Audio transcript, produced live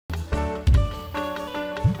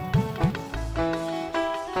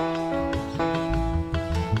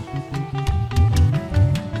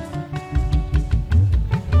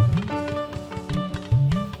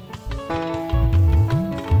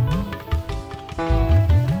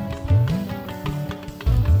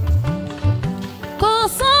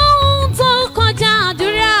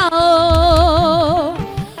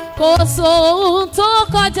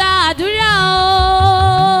kọjá àdúrà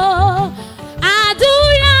o.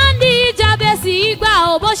 Àdúrà ní Jábésì gbà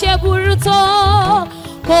ó bó ṣe burú tó.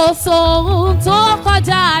 Kò sóhun tó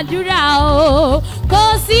kọjá àdúrà o. Kò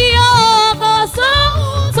sí o, kò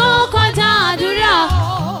sóhun tó kọjá àdúrà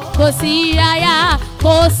o. Kò sí aya,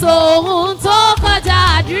 kò sóhun tó kọjá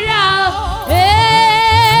àdúrà o.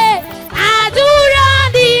 Àdúrà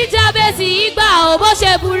ní Jábésì gbà ó bó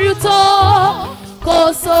ṣe burú tó. Kò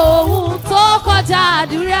sóhun tó kọjá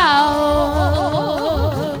àdúrà o.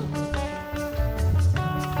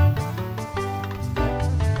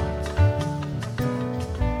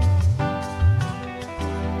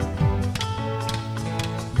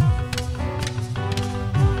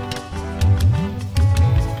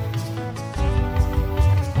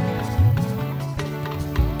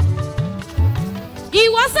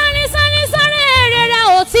 Ìwọ sáré sáré sáré èrè rẹ̀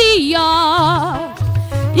ò tí yọ.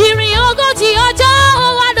 Ìrìn 40 ọjọ́ ó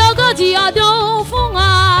wá d'40 ọdún fún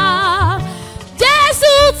wa.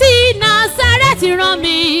 Jésù ti Násárẹ́tì rán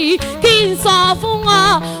mi kí n sọ fún wa.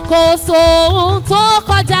 Kò sóhun tó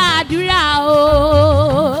kọjá àdúrà o.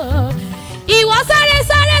 Ìwọ sáré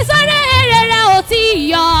sáré sáré èrè rẹ̀ ò tí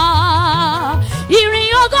yọ. Ìrìn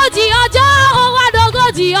 40 ọjọ́ ó wá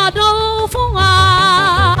d'40 ọdún fún wa.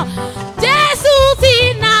 Jésù ti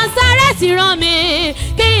Násárẹ́tì rán mi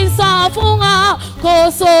kí n sọ fún wa. Kò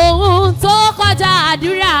sóhun tó kọjá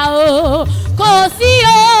àdúrà o. Kò sí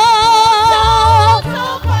o. Tó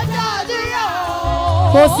kọjá àdúrà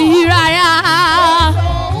o. Kò sí rárá.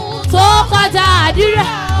 Tó kọjá àdúrà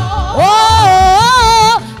o.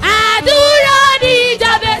 Àdúrà ní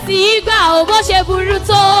Jábésì gbà ó bó ṣe burú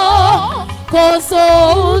tó. Kò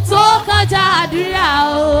sóhun tó kọjá àdúrà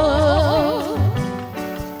o.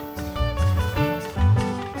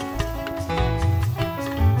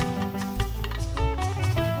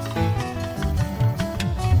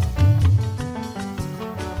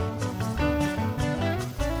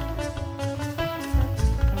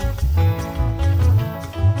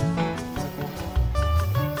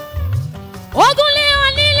 Ogun lé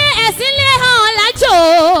hàn nílé, ẹ̀sìn lé hàn lájò.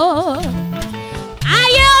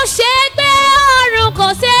 Ayé ò ṣe gbé, ọ̀run kò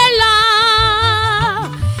ṣe lọ.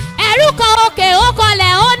 Ẹ̀rù kan òkè ó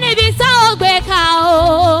kọlẹ̀, ó níbi tá ò gbé ka o.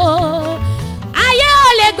 Ayé ò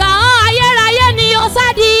lè gbà ọ́, ayérayé ni ó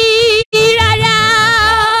sádi rárá.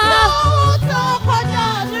 Lọ́wọ́ tó kọjá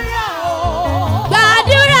àdúrà o.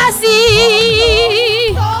 Gbàdúrà sí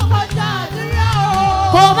i. Tó kọjá àdúrà o.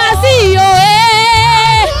 Kò má sí òye.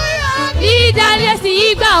 Jábésì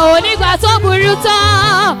gbà ó nígbà tó burú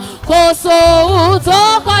tán. Kò sóhun tó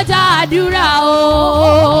kọjá àdúrà o.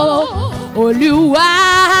 Olúwa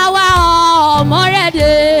wá ọmọ rẹ̀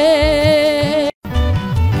dé.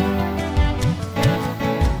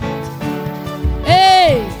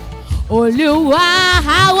 Olúwa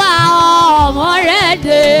wá ọmọ rẹ̀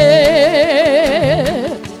dé.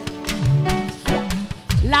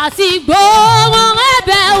 Láti gbóhùn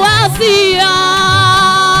ẹ̀bẹ̀ wá sí ọ.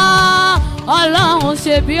 Ọlọ́run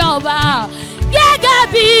ṣe bí ọba gẹ́gẹ́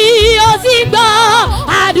bí ó ti gbọ́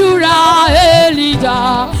àdúrà Èlíjà.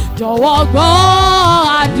 Jọ̀wọ́ gbọ́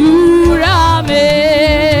àdúrà mi.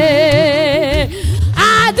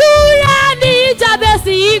 Àdúrà ní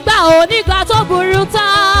Jábésì gbà ó nígbà tó burú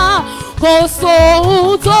tán. Kò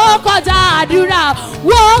sóhun tó kọjá àdúrà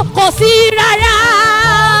wo, kò sí rárá.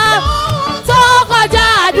 Tó kọjá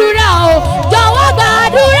àdúrà o. Jọ̀wọ́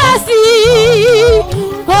gbàdúrà sí i.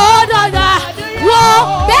 Kó dọ̀gà wo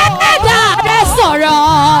bẹ́ẹ̀dá rẹ̀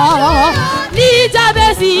sọ̀rọ̀. Ní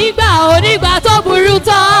Jábésì gbà ó nígbà tó burú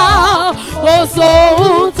tán. Kò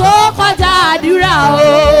sóhun tó kọjá àdúrà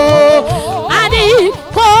o. Àní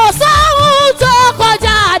kò sóhun tó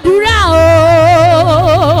kọjá àdúrà o.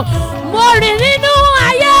 Mo rìn nínú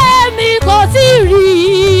ayé mi kò tí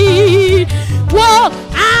rí. Wo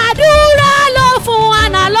àdúrà ló fún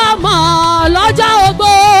Ànà lọ́mọ lọ́jọ́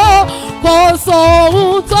ogbó. Kò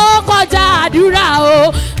sóhun tó kọjá àdúrà o.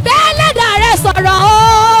 Bẹ́ẹ̀lẹ́dà rẹ̀ sọ̀rọ̀ o.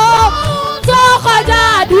 Tó kọjá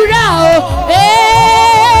àdúrà o.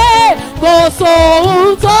 Kò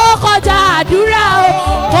sóhun tó kọjá àdúrà o.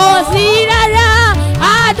 Kò sí rárá.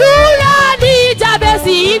 Àdúrà ní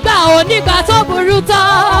Jábésì gbà ó nígbà tó burú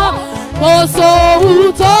tán. Kò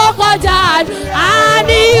sóhun tó kọjá àdúrà.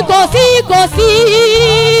 Àní kò sí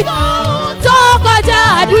tó kọjá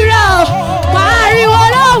àdúrà o. Pariwo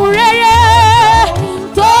lóhùn rere.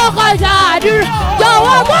 Tó kọjá àdúrà.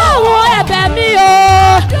 Jọ̀wọ́ gbọ́ àwọn ẹ̀bẹ̀ mi o.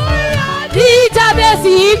 Ní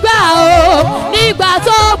Jábésì gbà ó nígbà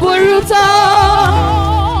tó burú tán.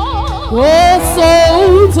 Kò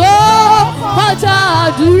sóhun tó kọjá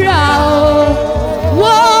àdúrà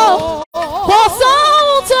o. Kò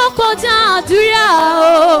sóhun tó kọjá àdúrà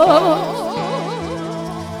o.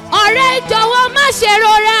 ọ̀rẹ́ jọ̀wọ́ má ṣe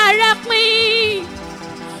rora rẹ pin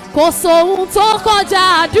kò sóhun tó kọjá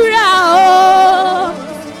àdúrà o.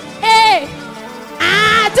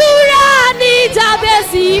 Àdúrà ní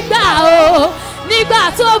Jábésì gbà o nígbà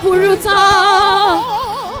tó burú tán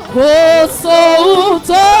kò sóhun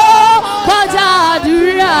tó kọjá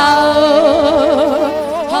àdúrà o.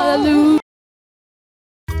 Hallelujah.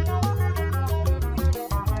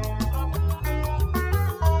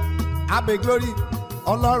 Abe glory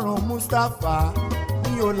Ọlọ́run Mustapha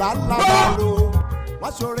ní ọ̀làlábàlò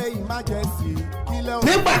wọ́n ṣoore emergency kílẹ̀ òun.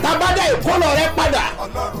 nígbà tá a bá dá ìkólọ rẹ padà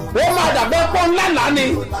ó máa dàbẹ́ pọ́n ńlá ni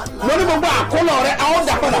mo ní gbogbo àkólọ rẹ a ó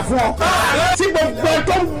dà padà fún ọ. tí gbogbo ẹ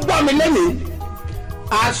tó ń gbọ́ mi lẹ́yìn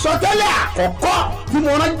àsọtẹ́lẹ̀ àkọ́kọ́ tí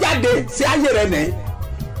mo rán jáde sí ayé rẹ nìyí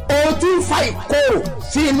o ti ń fa ìkorò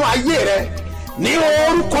sí inú ayé rẹ ní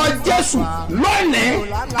orúkọ Jésù lónìí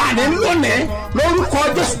àní lónìí lórúkọ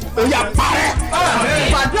Jésù ó yá parẹ́.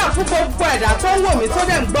 gbàdúrà fún gbogbo ẹ̀dá tó ń wò mí tó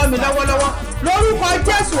dẹ̀ ń gbọ́ mi lọ́wọ́lọ́wọ́ lórúkọ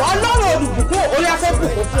Jésù Ọlọ́run olùbùkún ó yá kó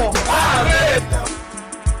bùkún fún ọ.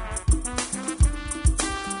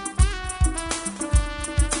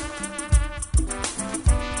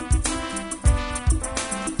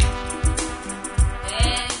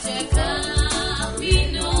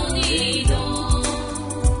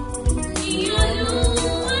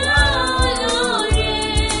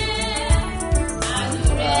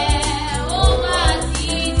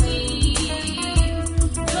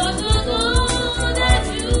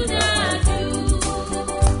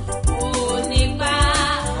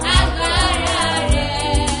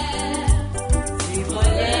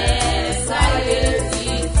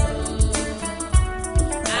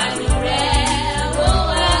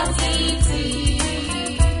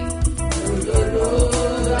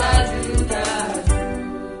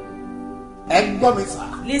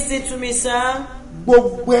 Listen to me, sir.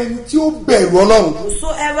 Gbogbo ẹni tí ó bẹ̀rù Ọlọ́run.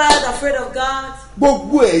 Whosoever is afraid of God.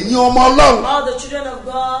 Gbogbo ẹ̀yin ọmọ Ọlọ́run. All the children of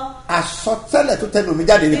God. Àsọtẹ́lẹ̀ tó tẹnu mi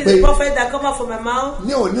jáde ni pé. This is the prophet that come out from my mouth.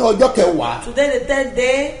 Ní òní ọjọ́ kẹwàá. Today the 10th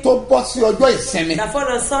day. Tó bọ́ sí ọjọ́ ìsinmi. That fall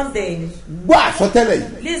on Sunday. Gbọ́ àsọtẹ́lẹ̀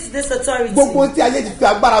yìí. Listen this authority. Gbogbo tí ayé ti fi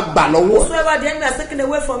agbára gbà lọ́wọ́. Whosoever the enemy has taken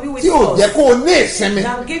away from you with force. Tí ò jẹ́ kó o ní ìsinmi.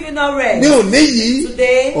 I'm giving no rest. Ní òní yìí.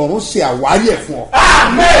 Today. Ọ̀run ṣe àwárí ẹ̀ fún ọ.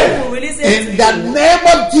 Amen. In the name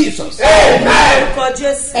of Jesus. Amen.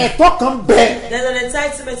 Ẹ̀tọ́ kan bẹ. There's an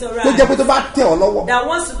entitlement around. Tó jẹ́ pé tó bá tẹ̀ ọ́ lọ́wọ́. That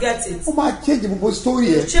wants to get it. Ó máa change gbogbo story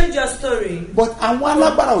yẹn. Change your story. But àwọn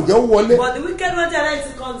alágbára ò jẹ́ wọlé. But the wicked one their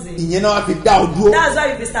right comes in. Ìyẹn náà wá fi dá o dúró. That's why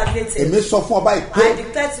you be stagnated. Èmi sọ fún ọ báyìí pé. I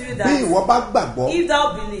declare to you that. Bí ìwọ bá gbàgbọ́. If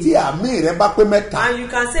thou believe. Tí àmì rẹ bá pé mẹ́ta. And you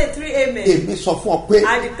can say 3 amen. Èmi sọ fún ọ pé.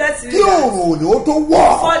 I declare to you that. Kí òòrùn òní ó tó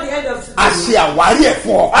wọ̀. Before the end of today. A ṣe àwárí ẹ̀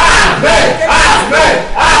fún ọ. Amen. Amen.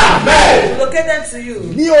 Amen. We locate them to you.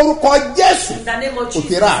 Ní orúkọ Jésù. In the name of Jesus. Kò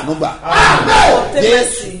tẹ̀ra àánú gbà. Amen.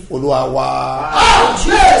 Jésù Olúwa wa.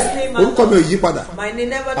 Amen. Orúkọ mi ò yí padà. My name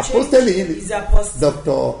never changes. Apostoli yìí ni. Is apostle.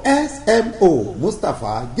 Dr. S.M.O.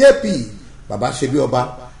 Mustapha J.P. Baba Ṣebí Ọba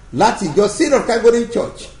láti ìjọ Seed of Calvary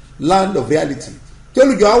Church Land of Reality tí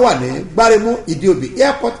olùjọ á wà ní Gbáremú Ìdíòbí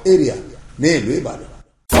Airport area ní ìlú Ìbàdàn.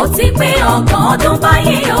 Ó ti pé ọgbọ̀n ọdún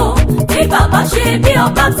báyìí o tí Baba Ṣebí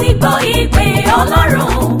Ọba ti gbọ́ ìpè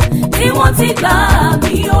Ọlọ́run tí wọ́n ti gbà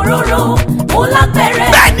mí òróró ó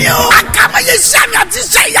lápẹ̀rẹ̀. Bẹ́ẹ̀ni o, àkàmọye sẹ́mi àti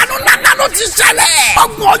iṣẹ́ ìyanu ńláńlá ló ti ṣẹlẹ̀.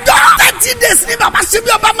 Ọgbọ̀n ọjọ́ 30 days ni Baba Ṣebí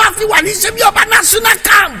Ọba máa fi wà ní Ṣebí Ọba National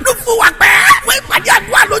Camp. Lúfúwàpẹ́ fún ìpàdé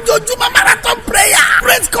àdúrà lójoojúmọ́ marathon prayer,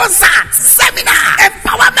 great concert, seminar,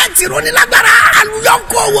 empowerment ìrónilágbára,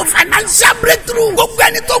 àlùyọ̀ǹkọ̀ owó financial breakthrough. Gbogbo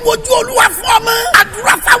ẹni tó wojú Olúwa fún ọmọ.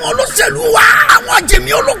 Àdúrà fáwọn olóṣèlú wa. Àwọn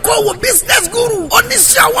jèmí olókoòwò business guru.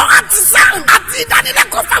 Oníṣẹ́ ọwọ́ artisan àti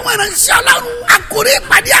ìdánilẹ́kọ̀ọ́ fáwọn ìránṣẹ́ Ọlọ́run. Àkòrí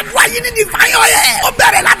ìpàdé àdúrà yìí ní Divine Oil. Ó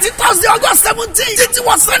bẹ̀rẹ̀ láti Thursday August 17 títí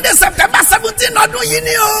wọ Sunday September 17 ọdún yìí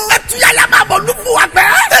ni o. Ẹ̀túyàyà máa bọ̀ Lúfúwàpẹ́.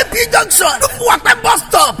 AP Junction Lúfúwàpẹ́ bus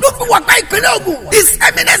stop Lúfúwàpẹ́ ìpínlẹ̀ Ògùn. His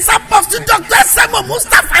Eminence Apostle Dr. S.M.O.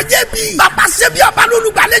 Mustapha J.P. Baba Ṣebí Ọba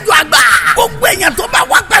lólùgbàlejò àgbà. Gbogbo èèyàn tó bá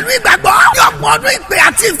wá pẹ̀lú ìgbàgbọ́. Ní ọgbọ̀n ọdún ìpè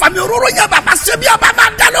àti ìfàmì òróró yẹn Baba Ṣebí Ọba máa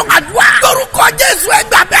dá lóhùn àdúrà. Lórúkọ Jésù ẹ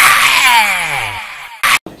gbà bẹ́ẹ̀.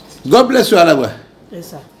 God bless you alàgbà. Yes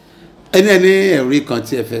sir. Ẹni ẹ̀rí kan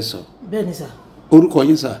tí ẹ fẹ́ sọ. Bẹ́ẹ̀ni sir. Orúkọ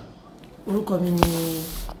yín sir. Orúkọ mi ni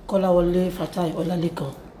Kọ́láwọlé Fatai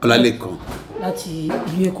Ọlálékan. Ọlálékan. Láti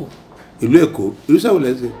ìlú Èkó. Ìlú Èkó. Irúṣẹ́ wo lẹ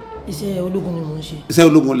ń ṣe? Iṣẹ́ ológun ni mò ń ṣe. Iṣẹ́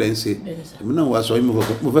ológun lẹ ń ṣe. Bẹ́ẹ̀ni sir. Èmi náà wá sọ yín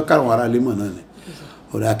mo fẹ́ kárùn ara lé mọ̀ náà ni.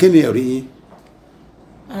 Ọ̀rẹ́ akéèní ẹ̀rí yín.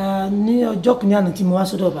 Ní ọjọ́ kìíní àná tí mo wá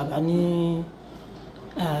sọ́dọ̀ bàbá ní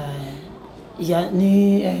ìyá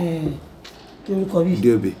ní kí orúkọ bí?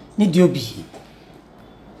 Ìdíòbí. Ní Ìdíòbí.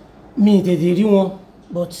 Mi tètè rí wọn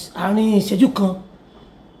but àárín ìṣẹ́jú kan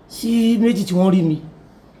sí méjì tí wọ́n rí mi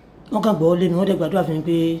wọ́n kàn gbọ́ lẹ́nu wọ́n dẹ̀ gbàdúrà fún mi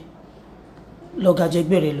pé lọ́gà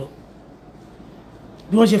jẹgbẹ́ rẹ lọ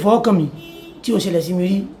bí wọ́n ṣe fọwọ́ kàn mí tí ò ṣẹlẹ̀ sí mi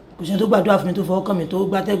rí kò sẹ́ni tó gbàdúrà fún mi tó fọwọ́ kàn mí tó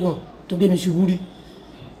gbátẹ́gùn tó gbé mi ṣubú rí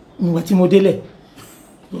nígbà tí mo délẹ̀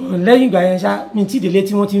lẹ́yìn ìgbà yẹn ṣá mi tí délé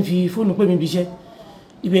tí wọ́n ti ń fi fóònù pè mí bí iṣẹ́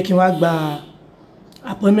ibẹ̀ kí n wá gba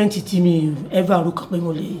appointment tí mi ever rò kàn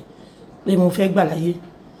pé mo fẹ́ gbà láyé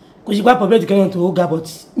kò sí pé appointment kẹ́yìn tó ga but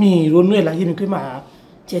mi ronú ẹ̀ láyé mi pé màá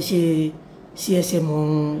tiẹ̀ ṣe CSM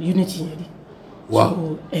unity yẹn rí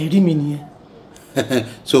so ẹ̀rí mi nìyẹn.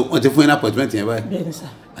 So wọ́n ti fún yín ní appointment yẹn báyìí. bẹ́ẹ̀ ni sà.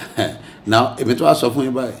 Now èmi tó wá sọ fún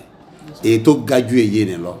yín báyìí èyí tó ga ju èyí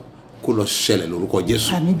ni lọ kó lọ ṣẹlẹ̀ lórúkọ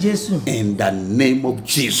Jésù. Àmín Jésù. In the name of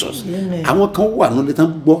Jesus. Amen. Àwọn kan wà nílé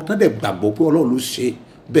tán gbọ́ tán dẹ̀ gbàgbọ́ pé Ọlọ́run ló ṣe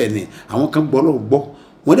bẹ́ẹ̀ ni àwọn kan gbọ́ Ọlọ́run gbọ́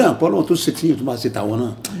wọ́n dẹ̀ àpò Ọlọ́run tó ṣe tíyẹn tó máa ṣe tàwọn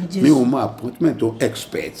náà. Mi ò mọ appointment tó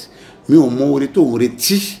expect mi ò mọ orí tó ń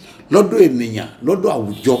retí lọ́dọ̀ ènìyàn lọ́dọ̀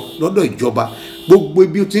àwùjọ lọ́dọ̀ ìjọba gbogbo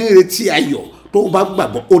ibi tí ń retí ayọ̀ tó o bá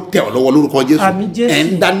gbàgbọ́ ó tẹ̀ ọ́ lọ́wọ́ lórúkọ Jésù. Àmín Jésù.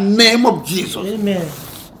 In the name of Jesus. Amen.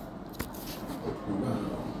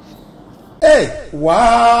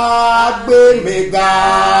 Wá gbé mi ga,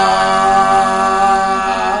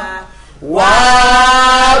 wá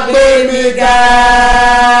gbé mi ga,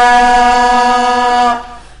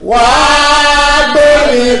 wá gbé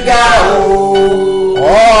mi ga o,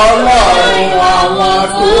 Ọlọ́run àwọn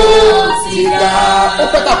tó ti ga. Ó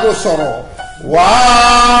pẹ́ta kó sọ̀rọ̀, wá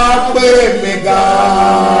gbé mi ga,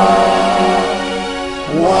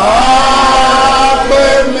 wá gbé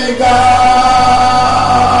mi ga.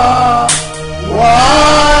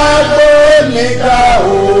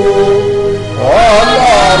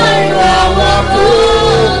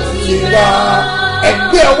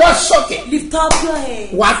 Ẹgbẹ́ ọwọ́ sókè. Lift up your hand.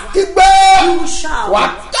 Wà á kígbe. You shout. Wà á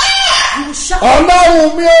You shout. Ọlọ́run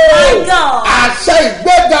mi o. My God. Àṣẹ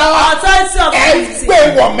ìgbéga. Authority of lifting. Ẹgbẹ́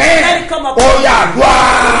wọ̀ mẹ́. Let it come up. Ó yá àdúrà.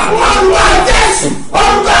 Orúkọ Jésù.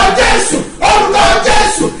 Orúkọ Jésù. Orúkọ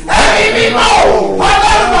Jésù. Ẹ̀mí mímọ́ o.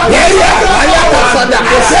 Yẹ́yẹ́ àyà wọ̀ sọ̀dà.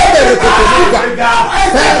 Àṣẹ ìbẹ̀rẹ̀ kòtò nígbà.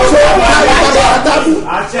 Fẹ́ẹ́ tó kárí bàbá àtàbù.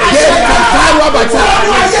 Yé kàkàrí wà bàtà.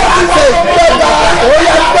 Àṣẹ ìgbéga. Ó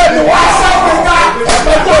yá gbẹ̀mí wá.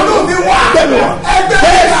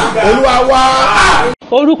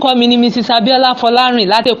 Orúkọ mi ni Mrs. Abiola Fọlárìn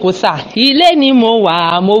látèkósà. Ilé ni mo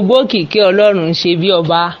wà, mo gbókìkí Ọlọ́run ṣe bí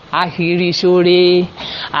ọba, àkìrí ṣoore.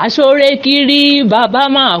 Àṣoore kiri bàbá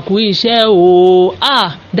máa kú iṣẹ́ o.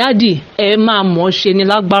 Dádì ẹ máa mọ̀ ṣe ni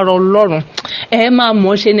lágbára Ọlọ́run. Ẹ máa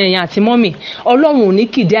mọ̀ ṣe ni ẹ̀yin àti mọ́mì. Ọlọ́run ò ní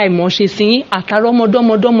kìdí àìmọ̀ ṣe sí yín àtàrà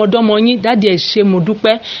ọmọdọ́mọdọ́mọdọ́mọ yín. Dádì ẹ ṣé mo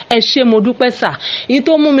dúpẹ́. Ẹ ṣé mo dúpẹ́ sà. Èyí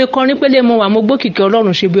tó mú mi kọrin pélé mo wà mo gbókìkí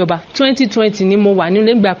Ọlọ́run ṣe bí ọba. 2020 ni mo wà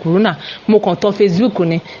nílé ìgbà kòrónà. Mo kàn tọ́ Facebook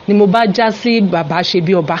ni mo bá já sí bàbá ṣe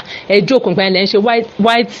bí ọba. Ẹ jókòó pé ẹ ń ṣe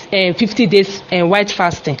white 50 days white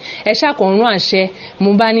fasting. Ẹ ṣàkóńrún àṣẹ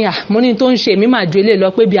mo bá ní mo ní tó ń ṣe mí máa ju ilé lọ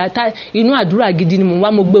pé bí inú àdúrà gidi ni mo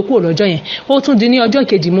wá mo gbé kúrò lọ́jọ́ yẹn. Ó tún di ní ọjọ́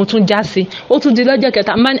kejì mo tún já sí. Ó tún di lọ́jọ́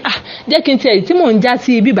kẹta mo bá ní jẹ́ kí n tẹ̀ tí mò ń já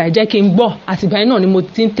sí ibi ìbàjẹ́ kí n gbọ́ àtìgbà yẹn náà ni mo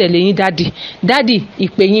ti ń tẹ̀lé yín dádì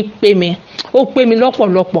ìpè yín pé mi ó pé mi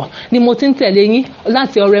lọ́pọ̀lọpọ̀ ni mo ti ń tẹ̀lé yín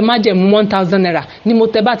láti ọrẹ májẹ̀mú 1000 naira ni mo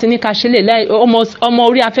tẹ bá ti ní ká ṣe lè láì ọmọ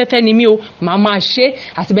orí afẹ́fẹ́ ni mí o màá máa ṣe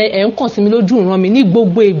àtìgbà ẹ̀ ń kàn sí mi lójú ìran mi ní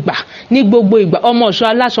gbogbo ìgbà ọmọ ọ̀ṣọ́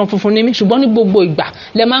aláṣọ funfun ni mí ṣùgbọ́n ní gbogbo ìgbà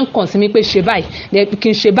lẹ máa ń kàn sí mi pé ṣe báyìí kí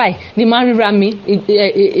n ṣe báyìí ni máa ń ríra mi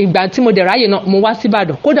ìgbà tí mo dẹ̀ ráyè náà mo wá sí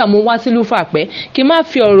Ìbàdàn kódà mo wá sí Lúfàpẹ́ kí n má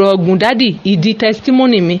fi ọ̀rọ̀ ọ̀gùn dádì ìdí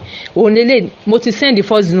testimony mi òun lélẹ̀ mo ti send the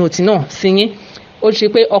first note náà sí yín ó ṣe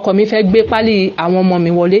pé ọkọ mi fẹ́ gbé pálí àwọn ọmọ mi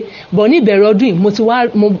wọlé bọ̀ ní ìbẹ̀rẹ̀ ọdún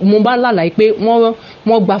yìí mo bá lálàá pé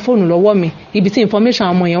wọ́n gba fóònù lọ́wọ́ mi ibi tí information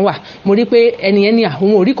àwọn ọmọ yẹn wà mo rí pé ẹni yẹn ní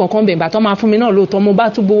àwọn orí kankan bẹ̀ ìgbà tó máa fún mi náà lóòótọ́ mo bá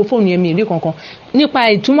tún gbowó fóònù yẹn mi rí kankan nípa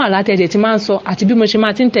ìtumọ̀ àlátẹ̀dẹ̀ tí máa ń sọ àti bí mo ṣe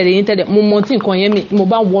máa ti ń tẹ̀lé yín tẹ́lẹ̀ mo mọ tí nǹkan yẹn mo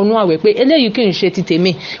bá wọnú àwẹ̀ pé eléyìí kì í ṣe ti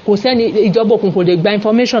tèmi kò sẹ́ni ìjọba òkun kò lè gba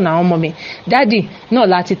information àwọn ọmọ mi dádì náà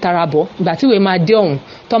láti tara bọ̀ ìgbà tí ìwé máa dé ọ̀hún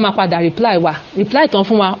tó máa padà reply tán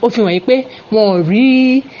fún wa ó fi hàn yín pé wọn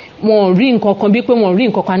ò rí nǹkan kan bí pé wọn ò rí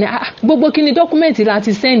nǹkan kan ní gbogbo kí ni dọ́kúmẹ̀ntì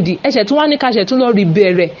láti sẹ́ndì ẹ̀ṣẹ̀ tún wá ní káṣẹ̀ tún lọ rí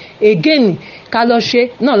bẹ̀rẹ̀ again ká lọ ṣe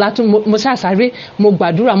náà látún mo ṣàṣàrè mo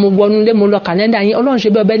gbàdúrà mo wọnúlé mo lọ kàlẹ́ndà yín Ọlọ́run ṣe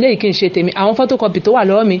bí ọbẹ̀ lẹ́yìn kí n ṣe tèmi àwọn photocopy tó wà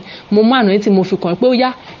lọ́wọ́ mi mo máa nà tí mo fi kàn pé ó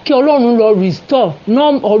yá kí Ọlọ́run lọ restore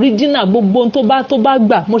non original gbogbo tó bá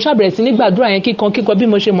gbà mo ṣàbẹ̀rẹ̀ sí ní gbàdúrà yẹn kíkan bí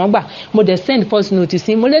mo ṣe mọ̀ gbà mo dẹ̀ send first notice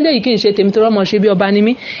sí mo lẹ́lẹ́yìn kí n ṣe tèmi tó rọ́mọ ṣe bí ọba ni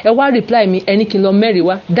mí ẹ wá reply mi ẹni kí n lọ mẹ́rin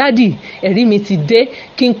wá dádì ẹ̀rí mi ti dé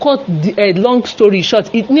kí n cut long story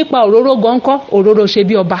short nípa òróró gan kọ́ òróró ṣe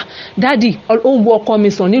bí ọba dádì ó wo ọkọ mi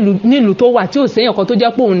sàn nílùú tó wà tí ò séèyàn kan tó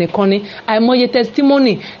jẹ́ pé òun nìkan ni àìmọye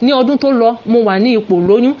testimony ní ọdún tó lọ mo wà ní ipò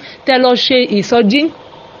lóyún tẹ́ lọ ṣe ìsọjí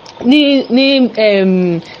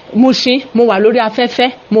Mushin mo wà lórí afẹ́fẹ́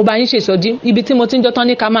mo bá yín ṣèṣọ́jí ibi tí mo ti ń jọ́ tán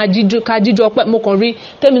ní ká jíjọ ọpẹ́ mo kàn rí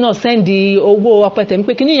tèmi náà sẹ́ndì owó ọpẹ́ tèmi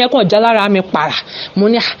pé kíní yẹn kàn já lára mi para mo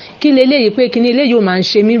ní kí leléyìí pé kíní eléyìí ò máa ń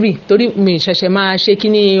ṣe mí rì torí mi ṣẹ̀ṣẹ̀ máa ṣe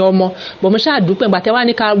kíní ọmọ bọ̀ mo ṣáà dúpẹ́ ìgbà tẹ́ wá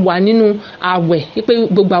ní ká wà nínú àwẹ̀ pé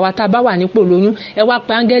gbogbo àwa tá a bá wà nípò lóyún ẹ wá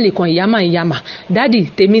pé áńgẹ́lì kan ìyámà dádì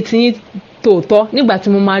tèmi ti yín tòótọ́ nígbà tí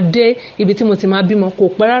mo máa dé ibi tí mo ti máa bímọ kò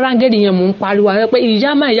pẹ́ rárá áńgẹ́lì yẹn mò ń pariwo pé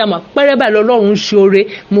ìyámà pẹ́rẹ́ báyìí lọ́lọ́run ṣe oore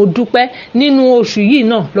mo dúpẹ́ nínú oṣù yìí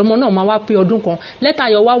náà lọ́mọ náà máa wá pé ọdún kan lẹ́tà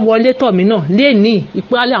ayọ̀ wá wọlé tọ̀ mí náà léèní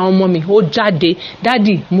ìpínlẹ̀ àwọn ọmọ mi ó jáde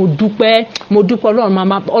dádì mo dúpẹ́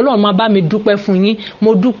ọlọ́run máa bá mi dúpẹ́ fún yín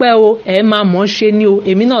mo dúpẹ́ o ẹ máa mọ̀ ọ́ ṣe ni o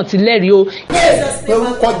èmi náà ti lẹ́rìí o. pé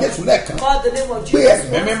orúkọ Jésù lẹ́ẹ̀kan pé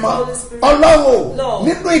ẹ̀mí mímọ́ Ọlọ́run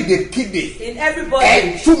nínú ìdèkídè ẹ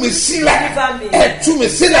tú mi sílẹ̀ ẹ tú mi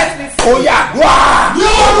sílẹ̀ ó yá àdúrà.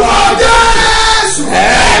 Lórúkọ Jésù.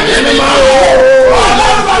 ẹ̀mí mímọ́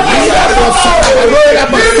Ọlọ́run ìyàtọ̀ sọ̀rọ̀ lórí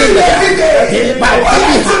ẹ̀mọ́ sílẹ̀ ìgbà wà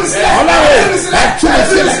ní Ọlọ́run ẹ tú mi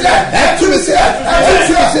sílẹ̀ ẹ tú mi sílẹ̀ ẹ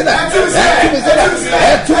tú mi sílẹ̀ ẹ tú mi sílẹ̀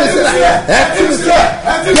ẹ tú mi sílẹ̀ ẹ tú mi sílẹ̀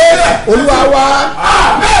Jésù Olúwa wa.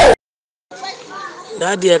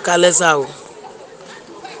 Dáàdi ẹ kálẹ́ sá o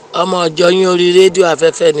ọmọ ọjọ́ yín orí rédíò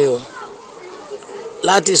afẹ́fẹ́ ni o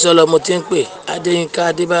láti sọlọ mo ti ń pè Adéyínká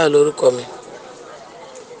Adébáyọ̀ lórúkọ mi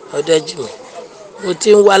Ọdẹ́jìmí mo ti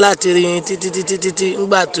ń wá láti rí yín títí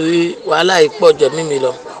ńgbà tó wàhálà yìí pọ̀ jọ mímí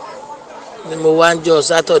lọ ni mo wá ń jọ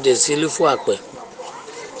sátọ̀dẹ̀ sí Lífù Àpẹ́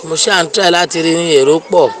mo ṣáà ń try láti rí yín èrò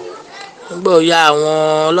pọ̀ nígbà ó yá àwọn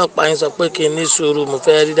ọlọ́pàá yín sọ pé kí n ní sùúrù mo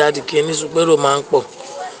fẹ́ rí dáàdi kí n ní sùúrù pé rò máa ń pọ̀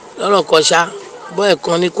lọ́rọ̀ kọ́ṣá bọ́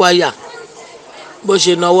ẹ̀kan ní kwaya bó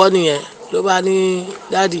ṣe náwó nìyẹn ló bá ní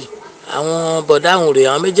dáàdì àwọn bọ̀dá àwọn rèé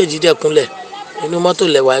àwọn méjèèjì dẹ̀kúnlẹ̀ inú mọ́tò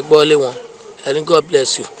lẹ̀wà gbọ́ lé wọn ẹni God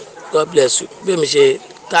bless you bí mi ṣe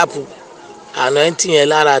táàpù àná ẹ̀ ń tìyẹn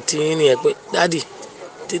lára àti yín nìyẹn pé dáàdì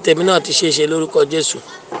títẹ̀mí náà ti ṣe lórúkọ Jésù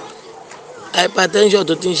hypertension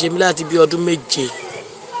tó ti ń ṣe mí láti bí ọdún 7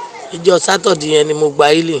 ìjọ sátọ̀dì yẹn ni mo gba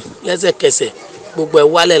healing lẹ́sẹ̀kẹsẹ̀ gbogbo ẹ̀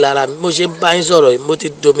wálẹ̀ lára mi mo ṣe ń bá yín sọ̀rọ̀ mo ti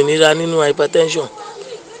dominira nínú hypertension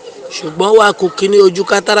ṣùgbọ́n wà kú kíní ojú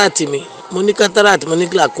kátàràtì mi mo ní kátàràtì mo ní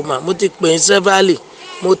glaucoma mo ti pè é severally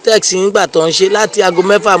mo text nígbà tó ń ṣe láti aago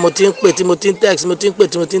 6 mo ti ń pè tí mo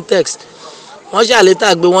ti ń text wọ́n ṣàlétà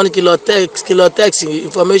gbé wọ́n ní kí lọ text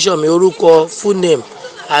information mi orúkọ full name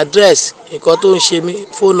address nǹkan tó ń ṣe mí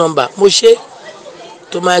phone number mo ṣe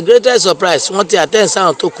to my greatest surprise wọ́n ti attend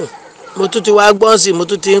sáwọn tó kù mo tún ti wá gbọ́n sí mo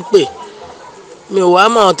tún ti ń pè mi ò wá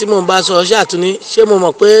mọ̀ tí mo bá sọ ṣàtúní ṣé mo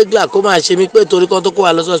mọ̀ pé glaucoma ṣe mí pé torí kan tó kó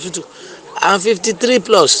wa lọ sí hospital I'm 53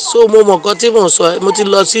 plus so mo mọ̀ kan tí mo sọ mo ti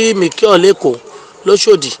lọ sí mikio lẹ́kọ̀ọ́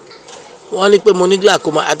lóṣòdì wọ́n ní pé mo ní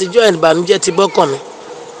glaucoma àtijọ́ ẹ̀ ìbànújẹ́ ti bọ́kàn mi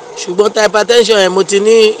ṣùgbọ́n hypertension yẹn mo ti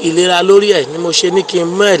ní ìlera lórí ẹ̀ ni mo ṣe ní kí n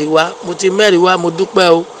mẹ́rìí wá mo ti mẹ́rìí wá mo dúpẹ́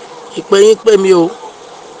o ìpè yín pè mí o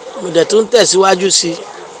mo dẹ̀ tún tẹ̀síwájú sí i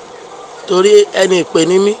torí ẹni ìpè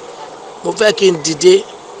ní mí mo fẹ́ kí n dìde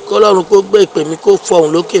kọ́lọ́run kó gbé ìpè mi kó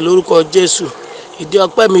fọhùn lókè lórúkọ Jésù ìdí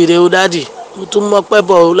ọpẹ́ mi rèé o dádì mo tún mọ́pẹ́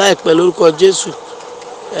bọ̀ o láìpẹ́ lórúkọ Jésù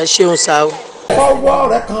ẹ ṣeun sá o. ọwọ́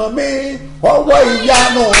rẹ̀ kàn mí ọwọ́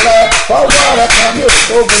ìyanu rẹ̀ ọwọ́ rẹ̀ kàn mí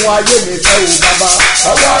ogun ayé mi fẹ́ o bàbá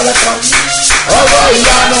ọwọ́ rẹ̀ kàn mí ọwọ́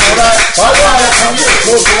ìyanu rẹ̀ ọwọ́ rẹ̀ kàn mí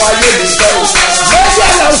ogun ayé mi fẹ́ o. lọ́jọ́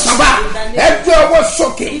àlọ́ sábà ẹ gbé ọwọ́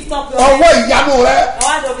sókè ọwọ́ ìyanu rẹ̀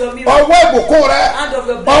ọwọ́ ìbùkún rẹ̀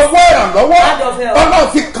ọwọ́ ìrànlọ́wọ́ ọlọ́run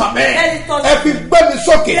fi kàn mí ẹ fi gbé mi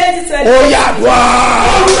sókè ó yá àdúrà.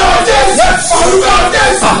 Orúkọ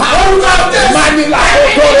Jésù. Manila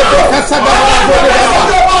Otorebo Kasabara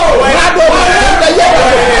Rado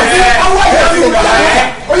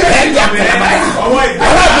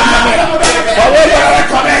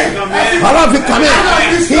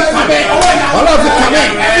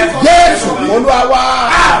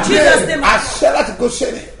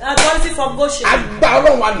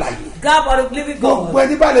gbogbo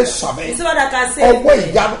ẹni bá lè sọmẹ ọwọ́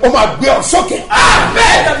ìyanu ó máa gbé ọ sókè.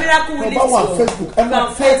 ọba wa Facebook ẹ máa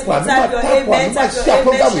Facebook àbí máa tápù àbí máa ṣe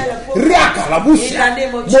àpọ́gàmù rí àkàràbùsì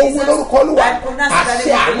mo wí lórúkọ Olúwa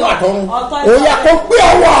àṣẹ àánú àtọ̀run ó yá kó gbé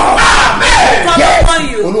ọwọ́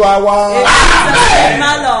Jésù Olúwa wa.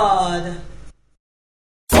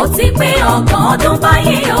 ó ti pé ọgbọ̀n ọdún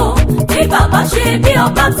báyìí o bí bàbá ṣe bí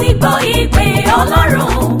ọba ti gbọ́ ìpè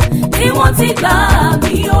Ọlọ́run tí wọ́n ti gbà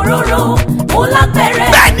mí òróró mo lápẹ̀rẹ̀.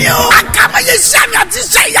 bẹ́ẹ̀ni o àkàmọye sẹ́mi àti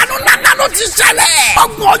iṣẹ́ ìyanu ńláńlá ló ti ṣẹlẹ̀.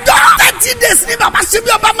 ọgbọ̀n ọjọ́ 30 days ni bàbá ṣe bí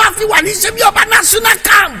ọba máa fi wà ní ṣe bí ọba national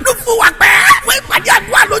camp ló fún wa pẹ́ fún ìpàdé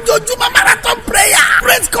àdúrà lójoojúmọ́ marathon prayer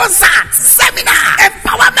great concert seminar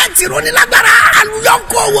empowerment ìrónilágbára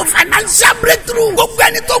àlùyọ̀kọ̀ owó financial breakthrough gbogbo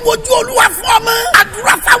ẹni tó wojú olúwa fún ọmọ.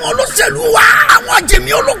 àdúrà fáwọn olóṣèlú wa. àwọn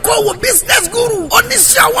jẹ̀mí olókoòwò business guru.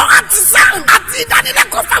 oníṣẹ́ ọwọ́ artisan. àti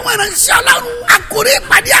ìdánilẹ́kọ̀ọ́ fáwọn ìránṣẹ́ ọlọ́run. àkórí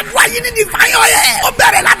ìpàdé àdúrà yìí ní divine oil. ó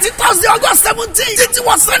bẹ̀rẹ̀ láti Thursday August 17 títí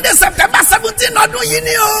wọ Sunday September 17 ọdún yìí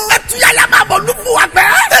ni o. ẹtúyàyà máa bọ̀ lúfùwàpẹ́.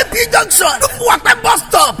 AP junction lúfùwàpẹ́ bus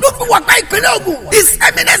stop lúfùwàpẹ́ ìpínlẹ̀ Ògùn. His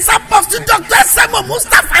Eminence Apostle Dr. Semo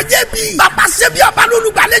Mustapha JB. bàbá ṣebí ọba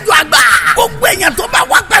lólùgbàlejò àgbà. gbogbo èèyàn tó bá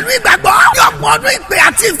wá pẹ̀lú ìgbàgbọ́. ní ọ̀pọ̀ ọdún ìpè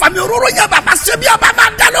àti ìfàmì òróró yẹn bàbá ṣebí ọba máa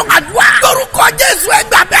dá lóhùn àdúrà. lórúkọ Jésù ẹ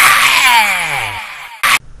gbà bẹ́ẹ̀.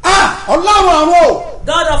 ọlọ́run àrùn o.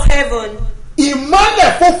 God of heaven. ìmọ́lẹ̀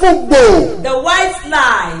funfun gbò. The white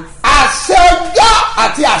light. àṣẹ ọjọ́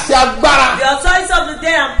àti àṣẹ agbára. The authority of the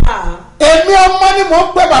day and power. èmi ọmọ ni mò ń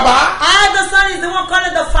pè bàbá. I, the Son, is the one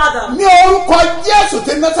calling the Father. ní orúkọ Jésù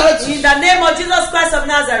ti Násárẹ́tì. In the name of Jesus Christ of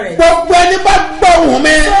Nazareth. gbogbo ẹni bá gbóhùn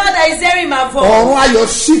mi. God that is hearing my voice. ọ̀run ayọ̀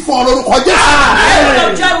sí fún ọ lórúkọ Jésù.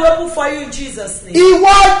 Heaven of joy will open for you in Jesus' name.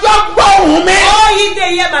 ìwọ ọjọ́ gbóhùn mi. All ye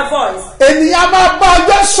day hear my voice. ènìyàn máa bá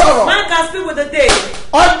ọjọ́ sọ̀rọ̀. Man can speak with the day.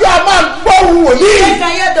 ọjọ́ máa gbóhùn wòlíì. They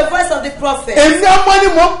can hear the voice of the prophet. èmi ọmọ ni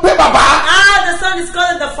mò ń pè bàbá. I, the Son, is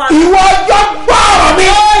calling the Father. ìwọ ọjọ́ gbọ́rọ̀ mi.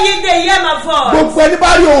 All ye day hear my voice. gbogbo ẹni bá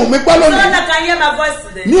rí ohùn mi gbọ́ So lónìí. that can hear my voice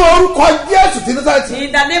today. ní orúkọ Jésù ti Násárẹ́tì.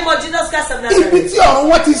 In the name of Jesus Christ of ibi Nazareth. tí ọ̀run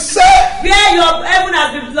wọn ti ṣẹ́. Where your heaven has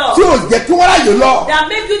been blocked. tí ò jẹ́ kí wọ́n ráyè lọ. That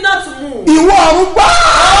make you not to move. ìwọ ọ̀run gbọ́.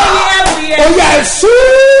 All ye heaven hear. ó yá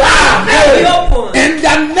ẹ̀sùn. Be open. in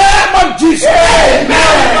the name of Jesus.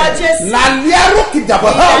 Lord Jesus. lálẹ́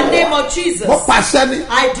arúkìjàbọ̀ In the name of Jesus. mo pàṣẹ ni.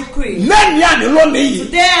 I decree. lẹ́ni àní lónìí yìí.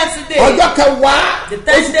 Today and today. ọjọ́ kẹwàá. The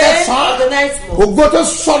 10th day of the 9th month. ògo tó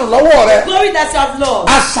sọnù lọ́wọ́ rẹ. Glory that you have lost.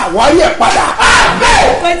 aṣàwárí ẹ̀ padà.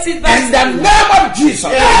 Equate it back in to the you. name of Jesus.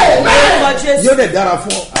 Lord Jesus. yóò dẹ̀ dára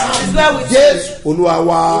fún ọ. It is well with Jésù Olúwa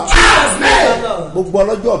wa. Jesus name, Lord. gbogbo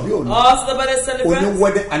ọlọ́jọ́ bí òní. Also the birthday òní celebrant.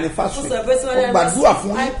 wedding anniversary. Also the birthday ó gbàdúrà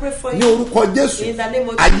fún I pray for ní you. orúkọ Jésù. In the name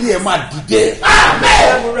of ayé ẹ̀ Jesus. máa dìde.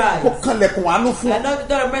 I will rise. kó kanlẹ̀kùn àánú fún I ọ. know the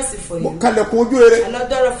door of mercy for kó you. kanlẹ̀kùn ojú rere. I know the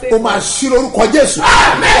door of ó favor. máa ṣí lórúkọ Jésù.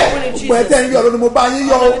 Open in gbogbo ẹ̀ tẹ́ ń Jesus' yọ̀ lónìí mo bá yín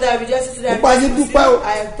yọ̀ o. name. That I rejoice today. mo bá yín dúpẹ́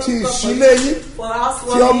o. ti ìṣílé yín. For house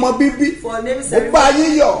ti ọmọ bíbí. For name mo bá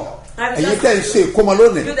yín yọ̀. ẹ̀yin tẹ́ ń ṣe ìkómọ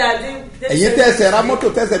lónìí. ẹ̀yin tẹ́ ẹsẹ̀ ra mọ́tò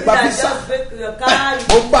tẹ́sẹ̀ gba físà.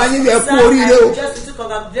 mo bá yín yọ̀ ẹ kú oríire o.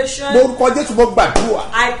 lórúkọ Jésù mo gbàdúrà.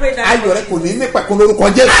 ayọ̀ rẹ kò ní ní pẹ̀kun lórúkọ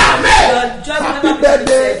Jésù. happy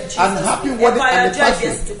birthday and happy wedding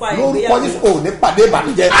anniversary. lórúkọ Jésù ò ní pàdé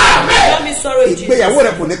ìbànújẹ́. ìgbéyàwó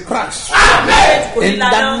rẹ kò ní crash. in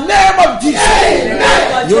the name of Jesus.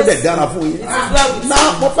 yóò dẹ̀ dára fún yín.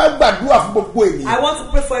 náà mo fẹ́ gbàdúrà fún gbogbo ènìyàn. I want to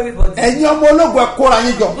pray for everybody. ẹ̀yin ọmọ ológun ẹ kóra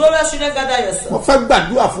yín jọ. Glorious children, gather yourself. mo fẹ́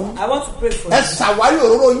gbàdúrà fún. I want to pray for ẹ you. ṣàwárí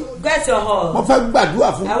òróró yín. Get your heart. mo fẹ́ gbàdúrà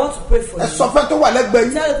fún. I want to pray for ẹ you. sọ fẹ́ tó wà lẹ́gbẹ̀ẹ́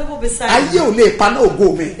yín. Tell the people beside ayé you. ò lè paná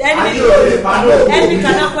ògo mi. The enemy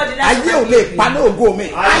cannot quench the light. ayé ò lè paná ògo mi.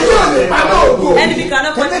 Enemy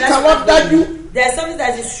cannot quench the kẹ́ni kan wọ́n light. dájú. There is something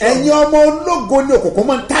that is true. ẹ̀yin ọmọ ológo ni òkùnkùn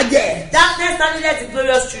máa ń tájẹ̀. Darkness standing there to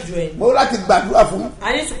glorious children. mo láti gbàdúrà fún.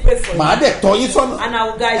 I need to pray for you. màá dẹ̀ tọ́ yín sọ́nà. And I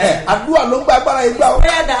will guide ẹ you. àdúrà ló ń gba agbára yín gbà o.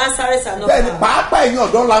 Prayer that answers are not bẹ́ẹ̀ ni found. pàápàá ẹ̀yin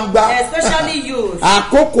ọ̀dọ́ la ń gbà. Especially you.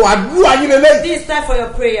 àkókò àdúrà yín lélẹ́yìí. This time for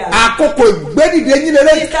your prayer. àkókò ìgbédìde yín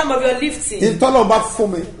lélẹ́yìí. This time of your lifting. ìtọ́lọ̀ bá fún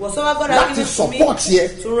mi Whatever God has láti given to me support yẹ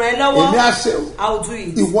to ràn ẹ́ lọ́wọ́, èmi á ṣe o. I will do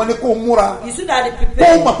it. ìwọ ni kò múra. You see that they kó o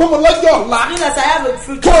prepare. mọ̀ pé mo lọ́jọ́ ọ̀la. You know that I have a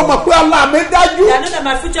future. kó o mọ̀ pé ọlá mi dájú. I know that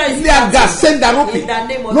my future is ilé àga sẹ́ńdàrúkì in the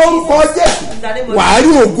name of lórúkọ Jesus. Jésù In the name of wàá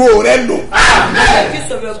rí ògo rẹ lò. the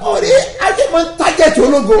gifts of your glory. orí ajé máa ń tájẹ̀tì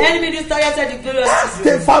ológo. Enemy just targeted the glorious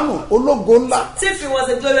children. Stefanu ológo ńlá. Tiffany was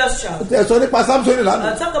a glorious child. ẹ sọ nípa Samson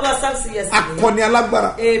lánàá. Talk about Samson yesterday. akọni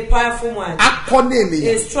alágbára. A powerful man. akọni A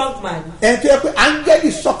ènìyàn. strong man. ẹ tó yẹ pé áńgẹ́lì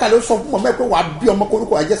sọ̀kalẹ̀ ó sọ fún mọ̀mọ́ ẹ pé wàá bí ọmọ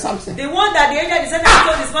koríko àjẹ́ Samson. The one that the angel descended and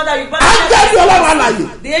told his mother, you better áńgẹ́lì ọlọ́run àlàyé.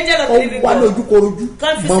 the angel of ó the living wà ní God. ojúkorojú.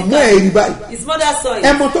 Can't mọ̀mọ́ ẹ̀ rí báyìí. His mother saw it.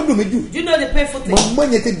 ẹ mọ tó dùn mí jù. Do you know the painful thing?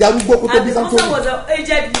 mọ̀mọ́ yẹn ti darúgbó kó tó And bí the mother Samson. was an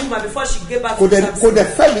aged woman before she gave back kò to dẹ̀ Samson.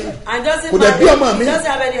 fẹ́ mi. And doesn't kò dẹ̀ bí ọmọ marry. mi. He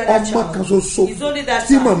doesn't have any other ọmọ child. kan ṣoṣo It's only that tí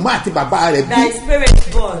child mọ̀mọ́ àti bàbá rẹ̀ that bí. his parents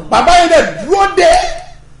born. bàbá yẹn dẹ̀ dúró dé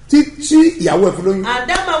títí ìyàwó ẹ̀ fi lóyún. And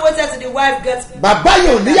that man waited till the wife gets. bàbá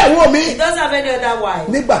yẹn ò níyàwó mi. He doesn't have any other wife.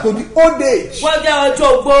 nígbà tó di old age. Wọ́n jẹ́ ọjọ́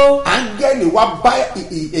ogbó. áńgẹ́lì wa bá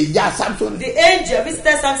ìyá Samson. The angel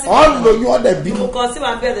visited Samson. ọlọ́yún ọ̀dẹ̀ bí. You will conceive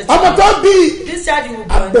and bear the ọmọ child. tó bí. This child you will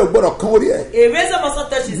born. abẹ́ ògbọ́dọ̀ kan orí ẹ̀. A razor must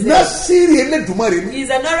not touch his head. nọ́ọ̀sìrì Elédùmarè ni. He is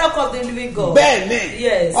an oracle of the living God. bẹ́ẹ̀ ni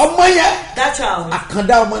Yes. ọmọ yẹn That child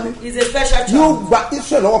àkàndá ọmọ ni. is a special yóò child. gba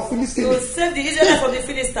Israẹli lọ́wọ́ He Fílísítínì. will save the Israelites from the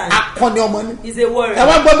Philistines. akọni ọmọ ni. He's a warrior. ẹ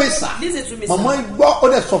wá gbọ́ mi sà. Listen to me, mọ̀mọ́ sir. gbọ́ ó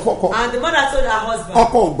dẹ̀ sọ fọ́kọ. And the mother told her husband,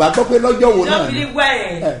 ọkọ ò gbàgbọ́ pé lọ́jọ́ wo you náà don't ni. believe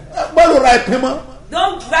when. gbọ́dọ̀ ra ìpín mọ́.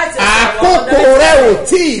 Don't write àkókò rẹ ò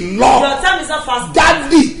tí ì lọ. Your time is not fast.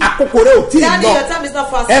 Dádì àkókò rẹ ò tí ì Daddy, lọ. your time is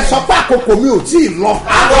not fast. Ẹ sọ pé àkókò mi ò tí ì lọ.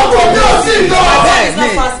 Àkókò mi ò tí ì lọ. Bẹ́ẹ̀ ni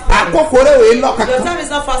àkókò rẹ ò yé lọ Your kankan. time is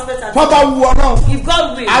not fast. Tọ́ba wu ọ náà. If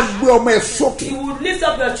God will, A gbé ọmọ ẹ sókè. He will lift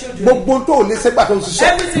up your children. Gbogbo tó o lè ṣe gbà tó ń ṣiṣẹ́.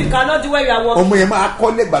 Everything you cannot do when you are working. Ọmọ yẹn máa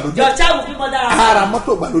kọ́lé gbàlódé. Your child will be mother. Ara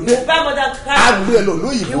mọ́tò gbàlódé. Buy mother car. A gbé ẹ lọ He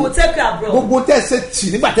lóyìnbó. will take you abroad. Gbogbo tẹ́ ẹ ṣe tì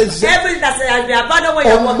nígbà tẹ́ ẹ ṣiṣẹ́. Everything that has been abandoned when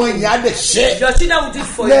you are Ọmọ working. yẹn á lè ṣe. Your children will do it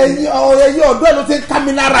for you. Lẹ́yìn ọ̀dọ́ ẹ̀ ló ti ń ká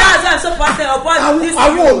mi lára. That's why I'm so passionate about this.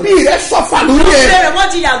 Àwọn òbí rẹ̀ sọ̀fà lórí ẹ̀. Wọ́n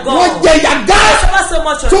jìyà gan. Wọ́n jẹ yàgá. Suffer so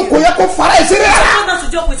much on Tó you. kò yẹ kó fara ẹ̀ sílẹ̀ rárá. You not to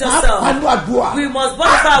joke with yourself. Àpàlù àdúrà. We must burn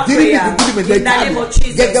our prayer in the name of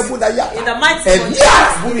Jesus. Gẹ́gẹ́ bó dáyà. In the mighty name of Ẹ̀mí Jesus.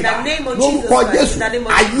 àbúrò In the name of Jesus lórúkọ Christ. Jésù In the name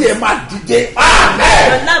of ayé ẹ̀ máa dìde.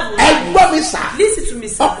 Your love will Ẹ gbọ́ mi sà. Listen to me,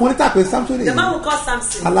 sir. Ọkùnrin tàpé Samson The yìí. man who called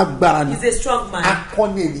Samson Alágbára ni. is a strong man.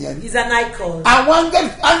 Akọni ènìyàn ni. He's an icon. Àwọn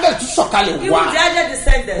áńgẹ́lì tún sọ̀kalẹ̀ Even wá. the angel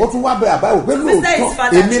descended. Ó tún wá bẹ àbá òwe To visit his lóòótọ́.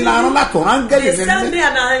 father. Èmi la rán látọ̀ áńgẹ́lì They sent me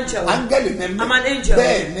an angel. Áńgẹ́lì ni mí. I'm an angel.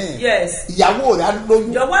 Bẹ́ẹ̀ni. Yes. Ìyàwó rẹ̀ á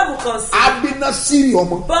lóyún. Your wife will conceive. Abínà Sírì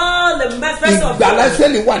ọmọ. Born the first of Ìgbàlá God.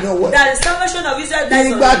 Ísírẹ́lì wà ní ọwọ́ ẹ̀. That the salvation of Israel lies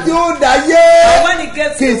on Ìgbà him. tí ó dayé. And when he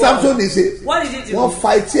gave Kí to the Samson world, ṣe. what did he do? Wọ́n fa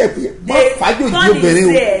etí ẹ̀ pé wọ́n They fàájòjì turn obìnrin his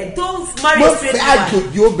o. head. Don't marry a Wọ́n straight fẹ́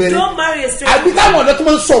àjòjì woman. obìnrin. Don't marry a straight Àbí táwọn ọ̀dọ́ tó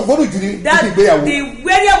máa ń sọ ògbónú jù ní That ibi ìgbéyàwó. the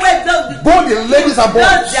where Both the ladies and boys.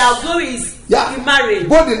 their glory is Yeah. in marriage.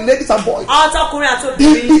 Both the ladies and boys. Ọtọkùnrin àti Ibi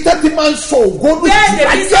obìnrin. tẹ́ ti máa ń sọ ògbónú Where jù the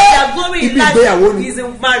láyé. business their glory in Ibi ìgbéyàwó life ni. is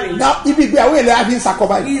in marriage. Na ibi ìgbéyàwó yẹn lè fi ń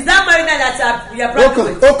sakọba yìí. Is that marriage that you are proud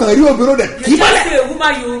with? Ó kàn rí obìnrin rẹ̀ kí You just mọ́lẹ̀. see a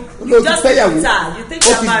woman you Ló ti just fẹ́yàwó. see her. You think Ó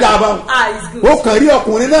you ti are dá a married. báwọn. Ah, it's good. Ó kàn rí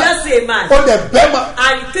ọkùnrin náà. Just see a man. Ó dẹ̀ bẹ́ mọ́.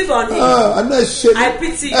 And you click on him. Àná ṣe I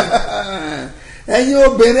pity you. Ẹ̀yin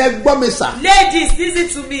obìnrin ẹ gbọ́ mi sà. Ladies, listen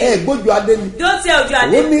to me. Ẹ gbójú adé ni. Don't tell you Ó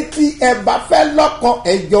are ní tí ẹ bá fẹ́ lọ́kọ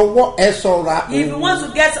ẹ jọ̀wọ́ ẹ ṣọ́ra. If you want to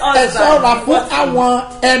get Ẹ ṣọ́ra husband, fún àwọn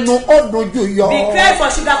ẹnu ọdúnjú yọ. Be careful,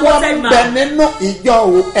 sugar-coated Wọ́n man. bẹ nínú ìjọ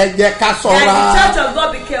o ẹ jẹ́ ká and ṣọ́ra. the church of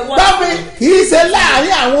God be careful. Bámi kì í ṣe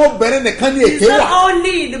láàárín àwọn obìnrin nìkan ní It's èké not wà.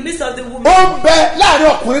 only in the midst of the woman. Ó ń bẹ láàárín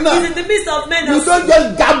ọkùnrin náà. It's in the midst of men You also. don't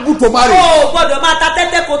just gamble to marry. Oh, gbọ́dọ̀ máa ta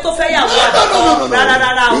tẹ́tẹ́ kó tó fẹ́ yàwó No.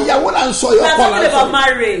 rárá o. Ìyàwó là ń sọ We yìí, are ọkọ là talking ń about sọ.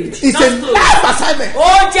 marriage. It's a not life assignment. Ó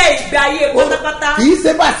jẹ́ ìgbé ayé pátápátá. Kì í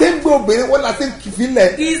ṣe bá a ṣe ń gbé obìnrin wọ́n la ṣe ń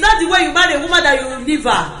kìfilẹ̀. It's not the way you marry a woman that you will leave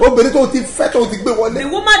her. Obìnrin tó ti fẹ́ tó ti gbé wọlé. The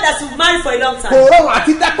woman that you marry for a long Kò time. rọrùn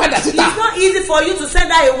àti dá padà síta. It's not easy for you to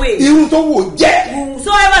send her away. Irú tó wò jẹ́.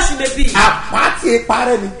 Whosoever she may be. Àpáti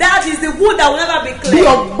parẹ́ ni. That is the wound that will never be Bí cleared.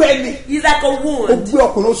 ọgbẹ́ ni. It's like a Ó wound. gbé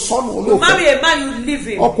ọkùnrin sọnù You olóòfẹ́. marry a man, you leave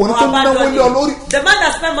him. Ọkùnrin or tó náwó abandon lé ọ him. lórí. The man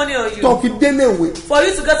that spend money on Tó you. fi délé ìwé. For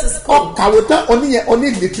you to go to school. Ọkàwé tán oní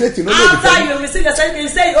illiterate ló lè After dìfẹ́. you receive your certificate, you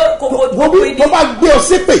say, oh, Wọ́n bí tó bá gbé ọ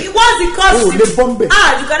sípè. Once the cost O ò lè bọ́ ń bẹ̀.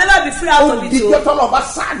 you can never be free out Ó of it. dijọ́ Oh. tọ́lọ̀ bá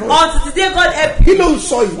sànù. Until the day God help Kí you. ló ń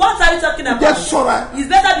sọ yìí? What are you talking Jẹ́ about? ṣọ́ra. It's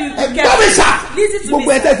better be Ẹgbẹ́ mi careful. sà. Listen to Gbogbo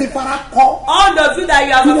me. ẹ̀tẹ́ ti fara kọ́. All of you that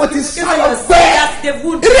you have Bí wọ́n ti afflicted sálọ yourself, gbẹ́. that the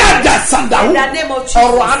wound. Eré àjà sàǹdàwù. In the name of Jesus.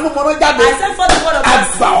 Ọ̀rọ̀ ànúmọ̀rọ̀ jáde. I send for the word of God.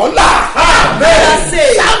 Àgbà ọ̀la.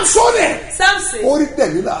 Say. Samsoni. Samson. Orí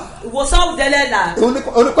Dẹ̀lílà. Was all Delela.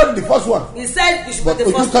 Oníkọ́ni the first one. He said you should But be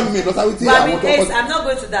the ojú first kan one. mi lọ sáré tí But I àwọn mean, tó yes, kọ́. I'm not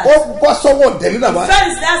going to that. Ó bọ́ sọ́wọ́ Dẹ̀lílà The bá. first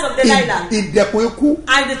is the hands of Delilah. Ìdẹ̀kùn ikú.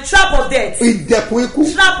 And the trap of death. Ìdẹ̀kùn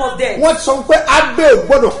ikú. Trap of death. Wọ́n sọ pé abẹ́ ò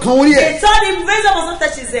gbọ́dọ̀ kan orí They ẹ̀. told him, Razor must not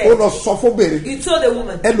touch his Ó head. lọ sọ fóbìnrin. He told the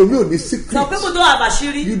woman. Ẹlòmíì ò ní secret. Some people don't have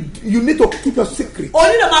àṣírí. You need to keep your secret. O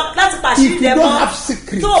nílò máa láti If pàṣírí you rẹ don't mọ́. have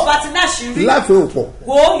secret. Tó o bá ti ní àṣírí. Láìpẹ́ ò pọ̀.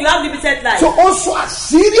 Wo, you have limited life. So ó sọ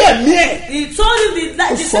àṣírí ẹ̀mí ẹ̀. He told him the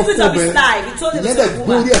Ó sọ secret fún of his obìnrin. life. He told him Ìyẹn to dẹ̀ the gbé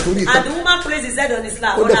woman. orí ẹ̀ sórí ìtàn. And the woman placed his head on his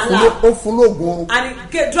lap. Ó On dẹ̀ her lap. ó fún lóògùn oorun. And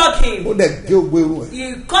he drug him. Ó dẹ̀ gé ogbó irun ẹ̀.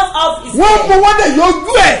 He cut off his Wọ́n mú head. wọ́n dẹ̀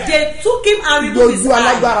yọjú ẹ̀. They took him and removed his Yọjú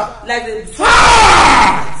alágbára. eye. Like the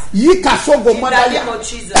Yìí ka sógo In the mọ́dáyà. name of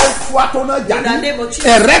Jesus. Ẹ̀fọ́ àtọ́nà In the jàdí. name of Jesus.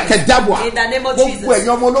 Ẹ̀rẹ́ kẹjábọ̀. In the name of Jesus. Gbogbo ẹ̀yin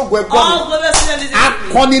ọmọ ológun ẹ̀gbọ́n mi. All glorious citizens.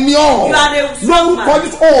 Akọni ní ọ̀hún. You are a strong man. Lórúkọ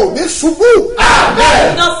Jésù ò ní ṣubú.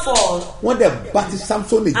 Will not fall. Wọ́n dẹ̀ bá ti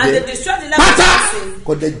Samson And they jẹ́. destroyed the life of Pátá Samson.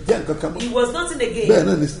 kò dẹ̀ jẹ́ nǹkan kan He mọ́. was nothing again. Bẹ́ẹ̀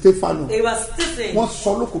náà ni Stefano. He was Stephen. Wọ́n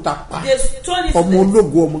sọ lókùúta pa. They stole his Ọmọ place.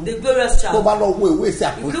 ológun ọmọ. The glorious Tó child. bá lọ wo ìwé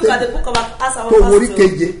ìsẹ̀ If you look at the àpòtẹ́lì. book of Acts Tó wo orí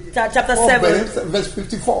keje. chapter Wọ́n 7. bẹ̀rẹ̀ verse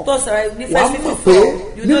 54. Tó sọ̀rọ̀ ní Wàá verse mọ̀ 54.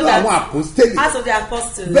 pé You know nínú àwọn that àpòtẹ́lì. Acts of the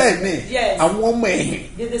Apostles. Bẹ́ẹ̀ ni Yes. àwọn ọmọ ẹ̀hìn.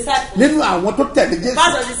 The disciples. Nínú àwọn tó tẹ̀lé Jésù.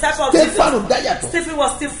 Part of the disciples of Stefano Jesus. dáyàtọ̀. Stephen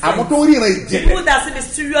was Stephen. Àwọn tó ríran ìjìnlẹ̀. People that see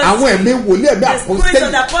mysterious. Àwọn ẹ̀mí wòlíì ẹ̀mí The spirit Footprint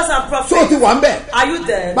on the apostle and prophet. So ti wà ń bẹ̀. Are you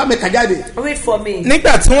there? Bá mi kà jáde. Read for me.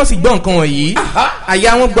 Nígbà tí wọ́n sì gbọ́ nǹkan wọ̀nyí,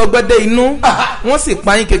 àyà wọn gbọgbẹ́ dé inú, wọ́n sì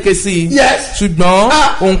payín keke sí i. Yes. Ṣùgbọ́n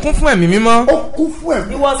òun kún fún ẹ̀mí mímọ́. Ó kún fún ẹ̀mí.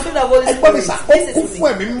 He was filled of Holy Ẹgbọ́n mi Spirit. sà, ó kún fún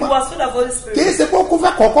ẹ̀mí He mímọ́. was filled of Holy Spirit. Kì í ṣe pé ó kún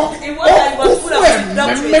fẹ́ kọ̀ọ̀kan. It Ó was that he was kún full fún of ẹ̀mí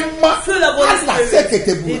doctrine. mímọ́. Full of Holy Àlàsẹ̀ Spirit.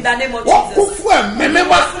 kèké bu. In the name of Ó kún Jesus. fún ẹ̀mí He mímọ́.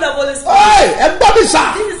 was full of Holy Spirit. Ẹgbọ́n mi sà,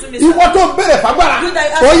 This is to me, sir. ìwọ tó béèrè fagbára, You that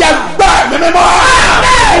ó yẹ ask gbá ẹ̀mí mímọ́.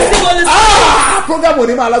 Receive Holy Spirit. Program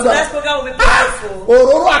òní máa So lágbára. next program will be powerful.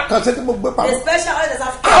 Òróró àkànṣe tí mo gbé The pamọ́. special oil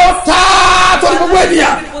that Ó have ta tó ní gbogbo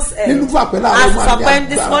ènìyàn. people's Nínú fún àpẹẹrẹ àwọn As ọmọ for àmì pen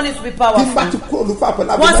this morning to be powerful. Tí n bá ti kúrò ní fún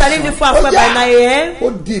àpẹẹrẹ Once I leave the far by 9 a.m., ó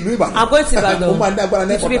di ìlú Ìbàdàn. I'm going to Ibadan. Ó máa ní agbára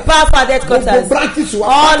ní It will be ẹ̀kọ́ta. powerful at headquarters. Gbogbo branches wa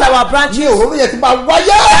All pátá our branches. ní òróró yẹn ti máa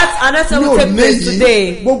wáyé. That announcement will take place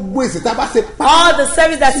today. Gbogbo èsì tá a bá ṣe pátá. All the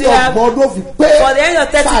service that Tí you have ọgbọ̀n ọdún fi pé. for the end of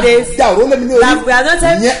 30 days, Sáà òróró lẹ́mi ní that we are not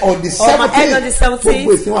orí. Ìyẹn on the on my end on the 17th. 17th.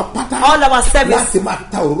 Gbogbo èsì wa pátá. all our service Láti máa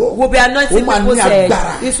ta òróró. will be anointing Ó máa ní people's head.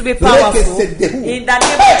 agbára. It will be powerful. Rékèsè In the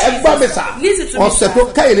name ẹgbọ́n of mi Jesus. sà. Listen to me, Ọ̀sẹ̀ sir. tó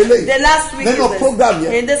káyè lélẹ́yìí. The last week Nínú is program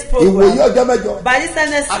yẹn. in this program. Ìwòye ọjọ́ mẹ́jọ. By this time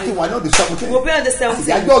next Àti week, wà ní ọdún 17th. we'll be on the 17th.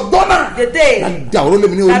 Ìyájọ́ ọjọ́ náà. The day Láti òróró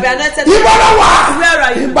lẹ́mi ní orí. that we anointed. Ìbọ̀dọ̀ wà. Where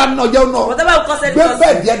are you? Ìbá náà jẹ́ náà. Whatever will cause any Gbé cause,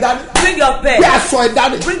 bẹ́ẹ̀ díẹ̀ dání. bring your Gbé bed, aṣọ ẹ̀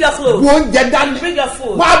dání. bring your clothes, Gbé oúnjẹ dání. bring your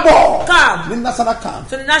food. Máa bọ̀. Come Ní national camp.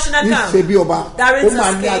 to the national Ní camp. ṣe bí ọba. That Ó raises máa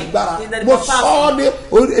us ní agbára. in the Mo name of sọ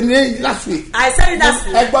ọ́ ní last week. I said it last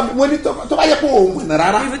week. Ẹgbọ́n mi, mo ní tó bá yẹ kó òun mọ̀nà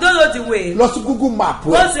rárá. If you don't know the way, Lọ sí Google map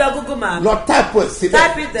go rẹ̀. to your Google map. Lọ type ẹ̀ síbẹ̀.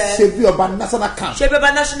 Type it there. Ṣe bí ọba national camp. Shape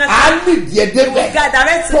Over National A Camp. ní ìdíyẹ We will débẹ̀. get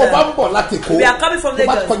direct to Tó o bá them. ń bọ̀ láti Èkó. We are coming from Tó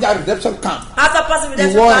bá Lagos. kọjá redemption camp. After passing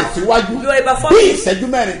redemption Ìwọ rìn camp, síwájú. you are about 4 Bí minutes. ìṣẹ́jú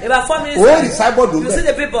mẹ́rin. About 4 minutes. Ó rí sábọ̀dù You see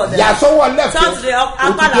the people there. Yàsọ́wọ́ lẹ́fẹ̀ẹ́. Turn to the upper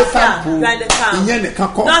Òtítọ́ left camp. hand. You are in the camp. Ìyẹn nìkan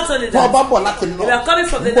kọ́. Not only Tó o that. bá bọ̀ láti We are coming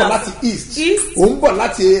from the Ó ń bọ̀ north. láti east. East. Ó ń bọ̀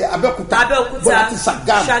láti Abẹ́òkúta. Abẹ́òkúta. Bọ̀ láti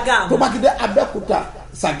Sàgám. Ṣàgámù. Tó bá ti dé Abẹ́òkúta.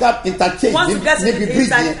 Sàgám interchange Once you get to níbi the bridge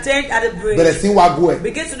yẹn. interchange at the bridge, Bẹ̀rẹ̀ sí wago ẹ̀.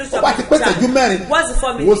 begin to look Ó bá ti pé ìṣẹ́jú mẹ́rin. Once the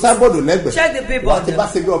 4 Wo minutes, sábọ̀dù lẹ́gbẹ̀ẹ́. check the billboard. Wọ́n ti bá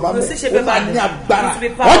ṣe bí ọba You mẹ́. see Shape Ó Over máa ní there. agbára. It will be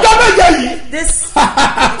powerful. Ọjọ́ méje yìí. This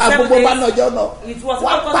Gbogbo bá náà jẹ́ ọ̀nà. It was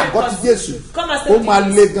Wọ́n not pàgọ́ ti Jésù. Come and Ó stay with máa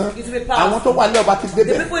Jesus. le gan. It will be powerful. Àwọn tó wà ní ọba ti The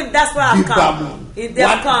débẹ̀. people in diaspora have Bíbámu. come. In their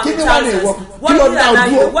come. Kí ni wàá lè wọ? Kí ló dá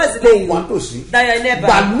ojú o? What's the Kó name? wà tòsí. That your neighbor.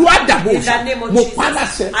 Gbàlú àdàbò In sá. the name of Mo Jesus. pa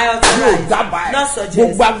láṣẹ. I authorize. Yóò dábàá Not ẹ̀. suggest.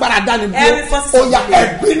 Gbogbo agbára dání Every dúró. force Ó ya of the day.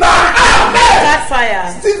 ẹ̀gbin náà. Amen. That fire.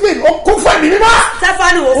 Stephen ó kún fún ẹ̀mí mímọ́.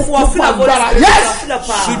 Stephanie will full of agbára. Holy Yes. Spirit, full of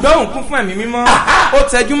power. Ṣùgbọ́n òun kún fún ẹ̀mí mímọ́. Ó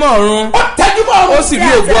tẹjúmọ́ ọ̀run. Ó tẹ́júmọ́ ọ̀run. Ó sì rí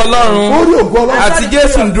ògo Ọlọ́run. Ó rí ògo Ọlọ́run. Àti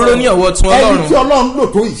Jésù ń dúró ní ọwọ́ ọ̀tún Ẹni Ọlọ́run. tí Ọlọ́run lò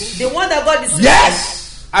tó yìí. The one that God is Yes.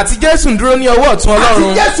 Àti Jésù ń dúró ní ọwọ́ ọ̀tún Àti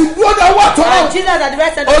Ọlọ́run. Jésù dúró ní ọwọ́ tó and rọ̀. Jesus at the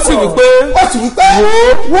right hand Ó of sì wí God. pé Ó sì wí pé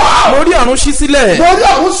wá. mo rí ọ̀run ṣí sílẹ̀. Mo rí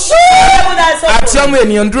ọ̀run sí. People that is Àti ọmọ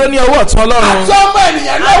ènìyàn ń dúró ní ọwọ́ ọ̀tún Ọlọ́run. Àti ọmọ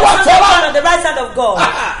ènìyàn lọ́wọ́ tó rọ̀. on the right hand of God.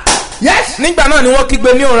 Yes. Nígbà náà ni wọ́n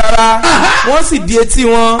kígbe ní òun rárá. Wọ́n sì di etí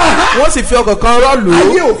wọn. Wọ́n sì fi ọkọ̀ kan rọ́ọ̀lù.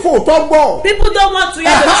 Ayé òfò tó gbọ́. People don't want to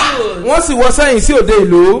hear the truth. Wọ́n sì wọ́ sẹ́yìn sí òde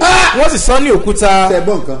ìlú. Wọ́n sì sọ ní òkúta.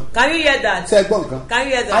 Ṣẹ́gbọ́n nǹkan. Can you hear that? Ṣẹ́gbọ́n nǹkan. Can you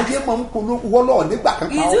hear that? Ayé máa ń polówó wọ́lọ́ nígbà kan.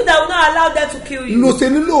 It's you that will not allow them to kill you. Ló ṣe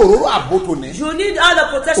nílò òróró àbò tó ní. You need all the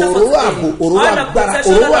protection for Òróró today. àbò, òróró All the agbára,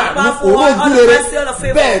 protection, all òróró the àánú, powerful, òróró all the ojúrere. mercy, all the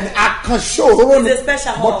favor. Bẹ́ẹ̀ni àkànṣe òróró ni. It's a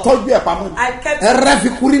special Mo one. tọ́jú ẹ̀ pamọ́ ni. I kept Ẹrẹ́ fi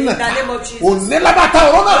kúrí in náà. the name of Jesus. Òní lábàtà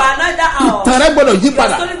òróró You náà. are not that hour. Ìtàn rẹ gbọ́dọ̀ yí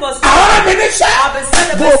padà. Your story must Àwọn ọ̀rẹ́ mi ní sẹ́. I've been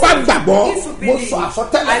sent a Bó o bá message. gbàgbọ́, If you mo believe, sọ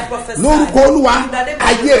àsọtẹ́lẹ̀ I prophesy. lórúkọ Olúwa. In the name of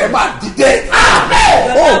Ayé rẹ̀ Jesus. máa dìde. Your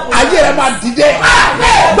Ó life will ayé rẹ̀ máa dìde.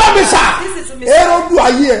 Gbọ́ mi sà. Listen to me, sir. Erodu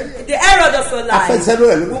ayé ẹ̀. The error of your life. Afẹ́sẹ́rú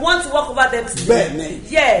ẹ̀ lónìí. We want to walk over them today.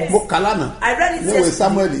 Bẹ́ẹ̀ni. Yes. Mo kà lánàá. I read it Ní ìwé yesterday.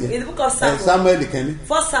 Samuel yẹn. In the book of Samuel. Samuel kẹ́ni.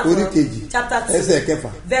 First Samuel. Orí kejì. Chapter 2. Ẹsẹ̀ kẹfà.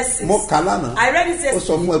 Verse 6. Mo kà lánàá. I read it Ó yesterday.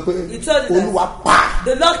 sọ fún ẹ pé He told you that. Olúwa pa.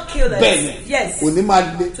 The Lord killed us. Bẹ́ẹ̀ni. Yes. Òní máa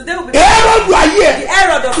le. Today will be Erodu ayé ẹ̀. the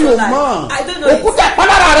error of Mi your ò life. mọ̀. I don't know it. Òkúta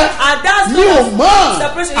ìpalára rẹ̀. And that's Mi ò mọ̀.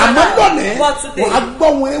 separation in your Àmọ́ life. lónìí. But today, Wàá gbọ́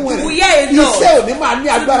wẹ́rẹ́wẹ́rẹ́. you will hear a no. Iṣẹ́ òní máa ní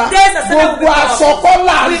agbára. Today's assembly will be Gbogbo powerful. aṣọ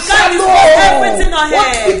kọ́lá We ń can't sálò. discuss everything on Wọ́n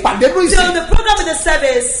here. ti pàdé ní Till ìsìn. the program in the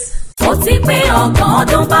service. ó ti pé ọgbọ̀n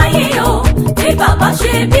ọdún báyìí o tí bàbá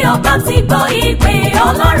ṣe bí ọba ti gbọ́ ìpè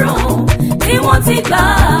ọlọ́run tí wọ́n ti gbà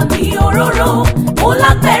mí òróró ó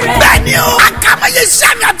lápẹ̀rẹ̀. Bẹ́ẹ̀ni o, àkàmọ́yé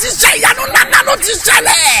sẹ́mi àti iṣẹ́ ìyanu ńláńlá ló ti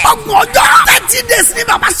ṣẹlẹ̀. Ọgbọ̀n ọjọ́ 30 days ni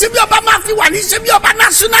bàbá ṣe bí ọba máa fi wà ní ṣe bí ọba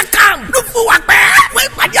national camp. Ló fún wa pẹ́. Fún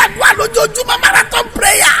ìpàdé àdúrà lójoojúmọ́ marathon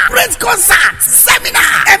prayer, great concert,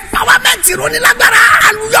 seminar, empowerment ìrónilágbára,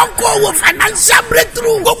 àlùyọ̀kọ̀ owó financial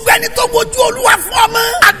breakthrough. Gbogbo ẹni tó wojú olúwa fún ọmọ.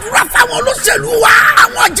 Àdúrà fáwọn àwọn olóṣèlú wa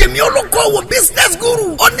àwọn jẹ̀mí olókoòwò business guru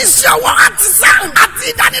oníṣẹ́ ọwọ́ artisan àti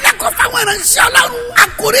ìdánilẹ́kọ̀ọ́ fáwọn ìránṣẹ́ ọlọ́run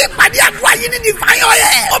àkórí ìpàdé àdúrà yìí ní divine oil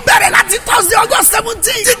ó bẹ̀rẹ̀ láti Thursday August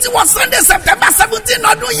 17 títí wọ Sunday September 17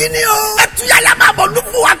 ọdún yìí ni o ẹtúyàyà máa bọ̀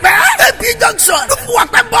lùfùwàpẹ́ AP junction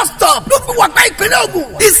lùfùwàpẹ́ bus stop lùfùwàpẹ́ ìpínlẹ̀ Ògùn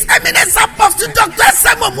his eminence apostle Dr.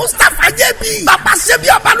 S.M.O. Mustapha JB bàbá ṣebí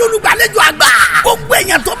ọba lólùgbàlejò àgbà gbogbo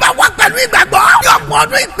èèyàn tó bá wá pẹ̀lú ìgbàgbọ́ ní ọgbọ̀n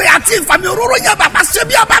ọdún ìpè àti ìfàmì òróró yẹn bàbá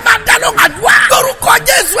ṣebí ọba máa dá lóhùn àdúrà lórúkọ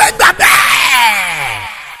Jésù ẹgbà bẹ́ẹ̀.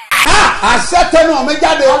 àṣẹ tẹnu ọmọ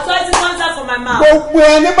jáde. Authority comes out from my mouth. gbogbo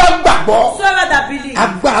ẹni bá gbàgbọ́. Whoever that believes.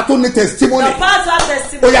 agbára tó ní testimony. The power to have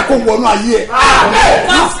testimony. ó yá kó wọnú ayé ẹ.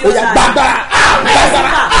 ó yá gbàgbára ó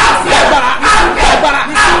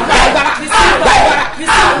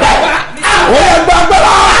yá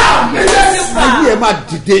gbàgbára ayé ẹ máa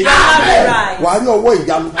dìde wàá rí ọwọ́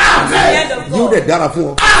ìyanu yóò dẹ̀ dára fún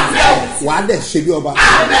ọ wàá dẹ̀ ṣe bí ọba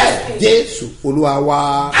Jésù Olúwa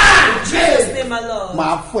wa. Jesus name my Lord.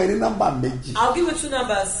 máa fún ẹ ní nọ́mbà méjì. I'll give you 2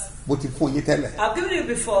 numbers. mo ti fún yín tẹ́lẹ̀. I've given you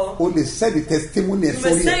before. o lè send the testimony ẹ You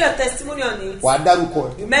may sórí send ẹ. your testimony on it. wàá dárúkọ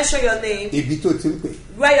ẹ. You mention your name. ibi tó ti ń pè.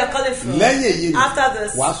 Where you're calling from. lẹ́yìn èyí ni After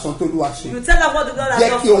this. wàá sọ tó lù wá ṣe. You tell them what the God has jẹ́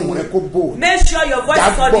done kí for ohùn rẹ you. kó bò. Make sure your voice is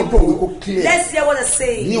Jágbọ́ tó wí kó audible. clear. Let's hear what they're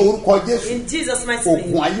saying. ní orúkọ Jésù. In Jesus' mighty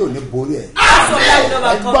ogun name. ayé ò ní borí ẹ. So that will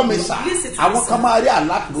never ẹ gbọ́ come. mi sà Listen to àwọn me, kan sir. máa rí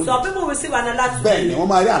àlàkùn lónìí. Some people will receive an alert. bẹ́ẹ̀ ni wọ́n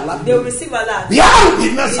máa rí àlàkùn They will lónìí. receive alert. bí àrùn yìí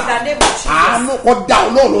náà sà In the name of Jesus. àánú kò dá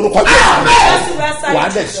olóòrùn lórúkọ Jésù. Amen. wàá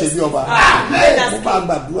dẹ̀ ṣe bí ọba. Amen. mo bá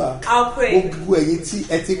gbàdúrà I'll pray. gbogbo ẹ̀yin tí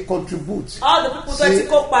ẹ ti contribute. All the people that you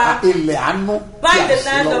copa. ilẹ̀ àánú By tí a the ṣe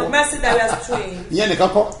land of lọ́wọ́. mercy that we are doing. ìyẹn nìkan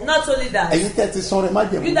kọ́ Not only that. ẹ̀yin tẹ́ ti sanre má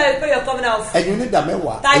jẹ̀mú. You that you pay your covenant of ẹ̀yin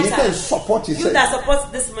onídàmẹ́wàá tithe. ẹ̀yin tẹ́ ń support You iṣẹ́ that support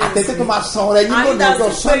this àtẹ̀tẹ̀ tó ministry. máa san ọrẹ yín And you lónìí that ọjọ́ will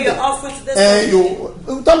pay Sunday your offering to this ẹ̀yin ministry.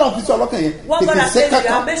 o tọ́lọ̀ fi sí ọlọ́kàn yẹn What God tètè has ṣe said to you,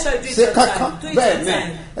 kankan and make sure you do it ṣe on kankan time. Do it bẹ́ẹ̀ on náà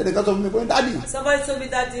time. ẹnìkan sọ fún mi pé dádì Somebody told me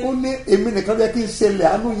that day. ó ní èmi nìkan jẹ́ kí n ṣe ilẹ̀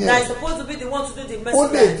àánú That yẹn is supposed to be the one to do the ó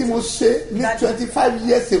lè mercy. tí mo ṣe ní That- 25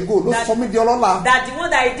 years ago ló that- sọ mí di ọlọ́lá That the one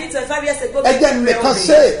that I did 25 years ago. ẹ jẹ́ nìkan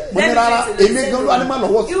ṣe mo ní rárá èmi gan ló wà ní má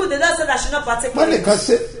lọ́wọ́ sí You the Lord said I should not partake má in nìkan it.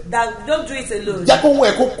 ṣe That don't do it alone. jẹ́ kó wọ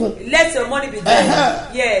ẹ̀ kó kun Let your money be there.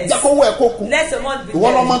 Yes. jẹ́ kó wọ ẹ̀ kó kun Let your money be ìwọ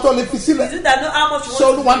lọ́mọ there. tó lè fi sílẹ̀ You that know how much you ṣé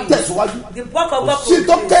want olúwa ń to give. tẹ̀síwájú The work of God sí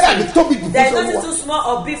tó will kéré àbí tóbi jù There is fún nothing olúwa too small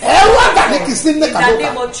or big for ẹ̀rọ God. àgàlẹ̀ kì í sí ní In the kàdókà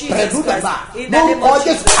name of Jesus pẹ̀lú Christ. dàda In the name lórúkọ of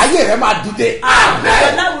Jésù Jesus. ayé rẹ̀ máa dìde.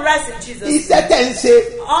 Your love will rise in Jesus. iṣẹ́ tẹ̀ ń ṣe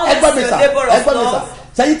All ẹgbẹ́ this mi your sà labour of ẹgbẹ́ mi sà love.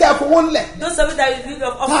 sẹ́yìn tẹ́ fowó ńlẹ̀ Those of you that you give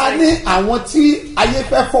of ta offering. ní àwọn tí ayé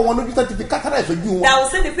fẹ́ fọ́ wọn lójú tó ti fi kátàrà ìṣojú wọn That will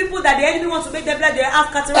say the people that the enemy wants to make them blind, they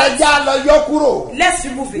have cataracts. ẹja lọ yọ kúrò Let's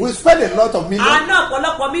remove it. we spend a lot of millions Àná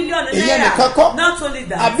ọ̀pọ̀lọpọ̀ mílíọ̀nù ìyẹn nìkan náírà. kọ́ Not only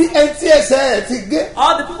that. àbí ẹni tí ẹsẹ̀ ẹ̀ ti gé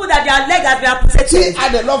All the people that their leg has been tí amputated. a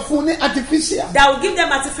dẹ̀ lọ fún ní artificial That will give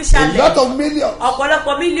them artificial a leg. lot of millions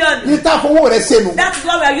Ọ̀pọ̀lọpọ̀ mílíọ̀nù. ní tá a fowó rẹ̀ ṣe nù That is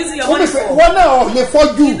what we are using your ó money ní pé for. wọn náà ò lè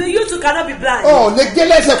fọ́jú You too cannot be blind. ọ̀ lè gé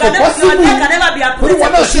lẹ́sẹ̀ kò Your pọ́sibú leg can never be torí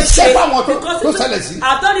wọn náà amputated. ṣiṣẹ́ fáwọn tó Because ṣẹlẹ̀ sí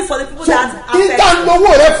I've done it for the people so that ìta affect.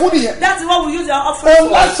 lówó rẹ̀ fún nìyẹn That is what we use your offering òun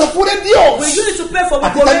for. láti fún rédíò We use it to pay for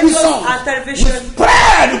àti radio tẹlifíṣàn and television. we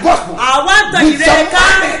spread the gospel Àwọn àtọ̀ with ìrere some ká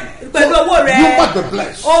money pẹ̀lú owó you rẹ̀. must be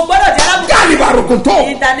blessed. O gbọ́dọ̀ jẹ́ alábùkún. gáàlì bàrùkù tó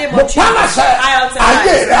In the name mo of Jesus. pàlàṣẹ I authorize.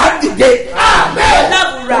 ayé rẹ̀ á dìde Your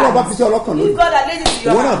love will ọlọ́run bá rise. fi sí ọlọ́kàn If lónìí God has laid it to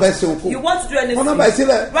your ìwọ náà bẹ́ẹ̀ heart, ṣe òkú you want to do anything, wọn náà bá ẹ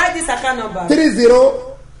sílẹ̀ write this account number. 30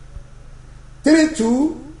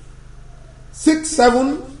 32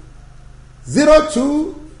 67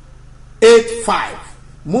 02 85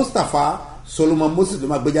 Mustapha Solomon Moses ló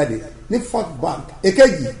máa gbé jáde ní Fort Bank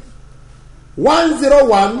èkejì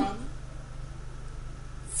 101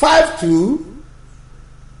 52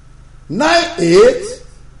 98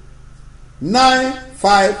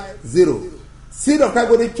 950 Seed of Christ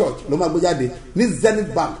Golden Church ló máa gbé jáde ní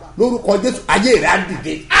Zenith Bank lórúkọ Jésù ayé rẹ̀ á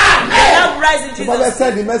dìde. Your love will rise in tó bá fẹ́ Jesus'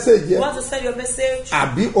 send name. message You yẹn want to send your message,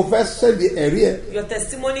 àbí o fẹ́ send ẹ̀rí ẹ̀ your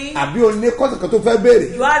testimony, àbí o ní kọ́sì kan tó fẹ́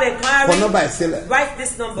béèrè you have a kọ nọ́mbà query, ẹ̀ sílẹ̀ write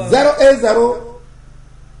this number. 080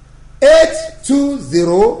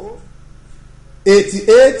 820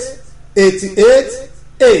 88 88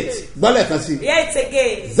 8 gbọ́lẹ̀ kan sí Hear it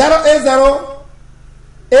again. 080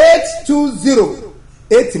 820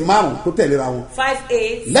 8 márùn tó tẹ̀léra wọn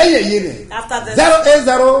 58. lẹ́yìn èyí ni After the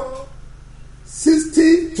 080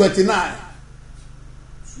 60 29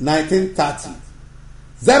 1930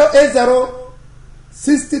 080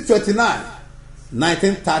 60 29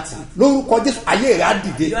 1930 lórúkọ Jésù ayé rẹ̀ á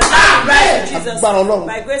dìde. Your life will rise in Jesus' agbára Ọlọ́run.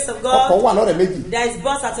 by grace of ọkọ̀ God. wà lọ́rẹ̀ méjì. There is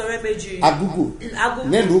bus at Oremeji. Agugu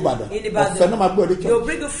nílùú Ìbàdàn ọ̀fẹ́ náà máa gbé ọdẹ They will church.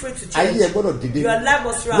 bring you free to ayé ẹ church. gbọ́dọ̀ dìde. Your life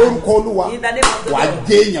must rise. lórúkọ Olúwa In the name of the wàá Lord.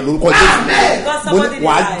 jẹ́ èèyàn lórúkọ Jésù. Because mo ní somebody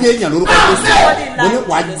wàá died. jẹ́ èèyàn lórúkọ Jésù. mo ní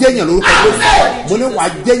wàá jẹ́ èèyàn lórúkọ Jésù. mo ní wàá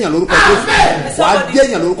jẹ́ èèyàn lórúkọ Jésù. wàá jẹ́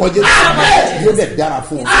èèyàn lórúkọ Jésù. yóò dẹ̀ dára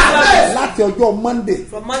fún ọ. láti ọjọ́ Monday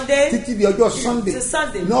From Monday títí di ọjọ́ Sunday to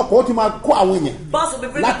Sunday. ní ọkọ̀ ó ti máa kó àwọn èèyàn bus will be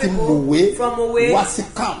bringing láti people mòwe from Mowe wá sí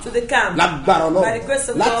camp to the camp. lágbára By Ọlọ́run the grace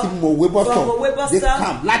of láti God. mòwe From bọ́tọ̀ Mowe bus dé stop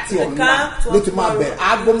camp láti to the ọ̀la camp to ló ti máa tomorrow. bẹ̀rẹ̀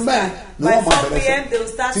aago mẹ́rin ni By wọ́n máa 4 bẹ̀rẹ̀ p.m. they will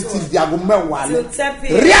sẹ́ start títí work. di aago mẹ́wàá Till lẹ́ 10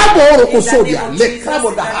 p.m. rí àbò orúkọ In the sóòdì name of àlẹ́ Jesus,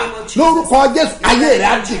 kábọ̀dà in the name of Jesus. lórúkọ Jésù ayé rẹ̀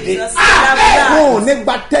á dìde wọn ò ní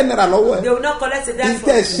gba 10 naira lọ́wọ́ They ẹ̀ will not collect a dime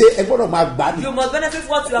ìtẹ́ from ṣe ẹ gbọ́dọ̀ máa gbà ní you. must benefit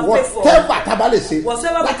what you have paid for. whatever tábà lè ṣe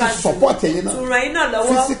Whatever we láti can support do ẹ̀yin náà to ràn yín náà lọ́wọ́.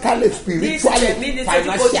 physically Ní spiritually ìtẹ̀mí, ní ìtẹ̀jú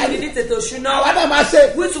kojú, ní financially ìtẹ̀tò òṣùná. àwọn náà máa ṣe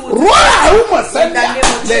Which will- rọ́ọ̀lù àwọn ọmọ In the sẹ́ńdà name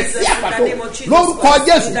of lẹ̀ Jesus, sí in the àpàtó name of Jesus lórúkọ Christ,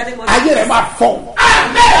 Jésù in the name of ayé Jesus. rẹ̀ máa fọ́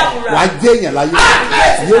wàá jẹ́ èèyàn láyé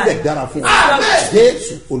yóò dẹ̀ dára fún ọ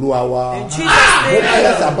Jésù Olúwa wa In Jesus' mo name.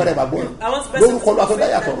 bẹ̀rẹ̀ sí àpẹẹrẹ bàbọ̀ I want to bless lórúkọ you. Olúwa tó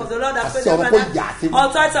dáyà sọ̀rọ̀ Of the Lord that àti praise ọ̀rọ̀ the kó Father. yà sí mi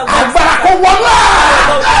Authority of God. agbára kó wọlé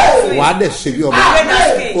Wà wàá dẹ̀ ṣe bí ọmọ Great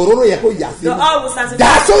as king. òróró yẹ kó yà sí The mi all will sanctify. jà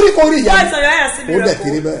sórí kó rí ìyá Voice on your hand, see mi ó dẹ̀ miracle.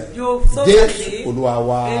 kiri bẹ́ẹ̀ You so Jésù happy. Olúwa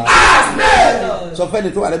wa In Jesus' name, Lord. sọ fẹ́ni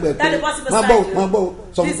tó wà lẹ́gbẹ̀ẹ́ pé That the person máa beside gbọ́ you. máa gbọ́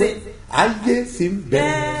sọ fún pé Listen. ayé sì ń bẹ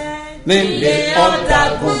Nílé nílé ọ̀dàgùn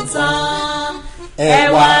ọ̀dàgùn tán.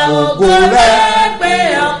 ẹwà ògo rẹ̀ pé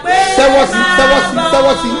ọ̀pẹ sẹ́wọ́ sí sẹ́wọ́ sí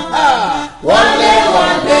sẹ́wọ́ sí wọlé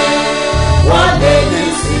wọlé wọlé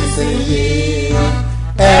nísinsìnyí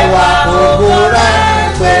ẹwà ògo rẹ̀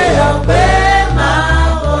pé ọ̀pẹ máa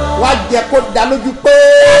bọ̀. wá jẹ́ kó dá lójú pé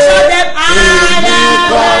èmi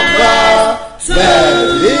gbọ́ngàn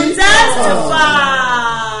bẹ̀rẹ̀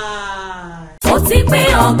ó ti pé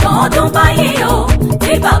ọgbọ̀n ọdún báyìí o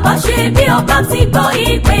tí bàbá ṣe bí ọba ti gbọ́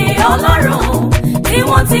ìpè Ọlọ́run tí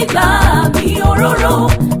wọ́n ti gbà bí òróró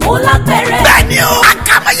ó lápẹ̀rẹ̀. bẹ́ẹ̀ni o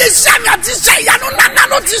àkàmọye sẹ́mi àti iṣẹ́ ìyanu ńláńlá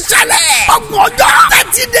ló ti ṣẹlẹ̀. ọgbọ̀n ọjọ́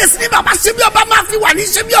 30 days ni bàbá ṣebí ọba máa fi wà ní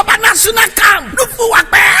ṣebí ọba national camp ló fún wa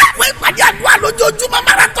pẹ́. fún ìpàdé àdúrà lójoojúmọ́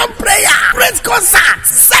marathon prayer great concert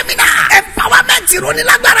seminar empowerment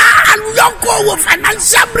ìrónilágbára àlùyọ̀kọ̀ owó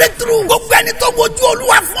financial breakthrough gbogbo ẹni tó wojú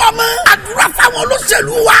Olúwa fún ọmọ àdúrà fáwọn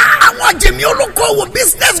olóṣèlú wa àwọn jẹ̀mí olókoòwò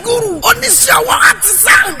business guru oníṣẹ́ ọwọ́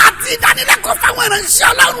artisan àti ìdánilẹ́kọ̀ọ́ fáwọn ìránṣẹ́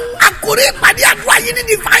Ọlọ́run àkórí ìpàdé àdúrà yìí ní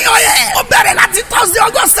divine oil ó bẹ̀rẹ̀ láti Thursday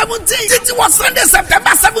August 17 títí wọ Sunday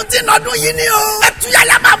September 17 ọdún yìí ni o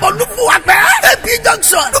ẹtúyàyà máa bọ̀ Lúfúwàpẹ́ AP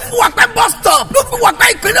junction Lúfúwàpẹ́ bus stop Lúfúwàpẹ́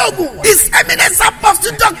ìpínlẹ̀ Ògùn His Eminence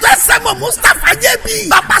Apostle Dr. Semo Mustapha JB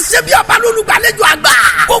bàbá ṣebí ọba lólùgbàlejò àgbà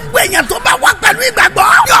gbogbo èèyàn tó bá wá pẹ̀lú ìgbàgbọ́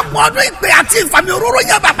ní ọ̀pọ̀ ọdún ìpè àti ìfàmì òróró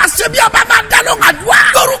yẹn bàbá ṣebí ọba máa dá lóhùn àdúrà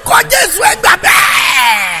lórúkọ Jésù ẹgbà bẹ́ẹ̀.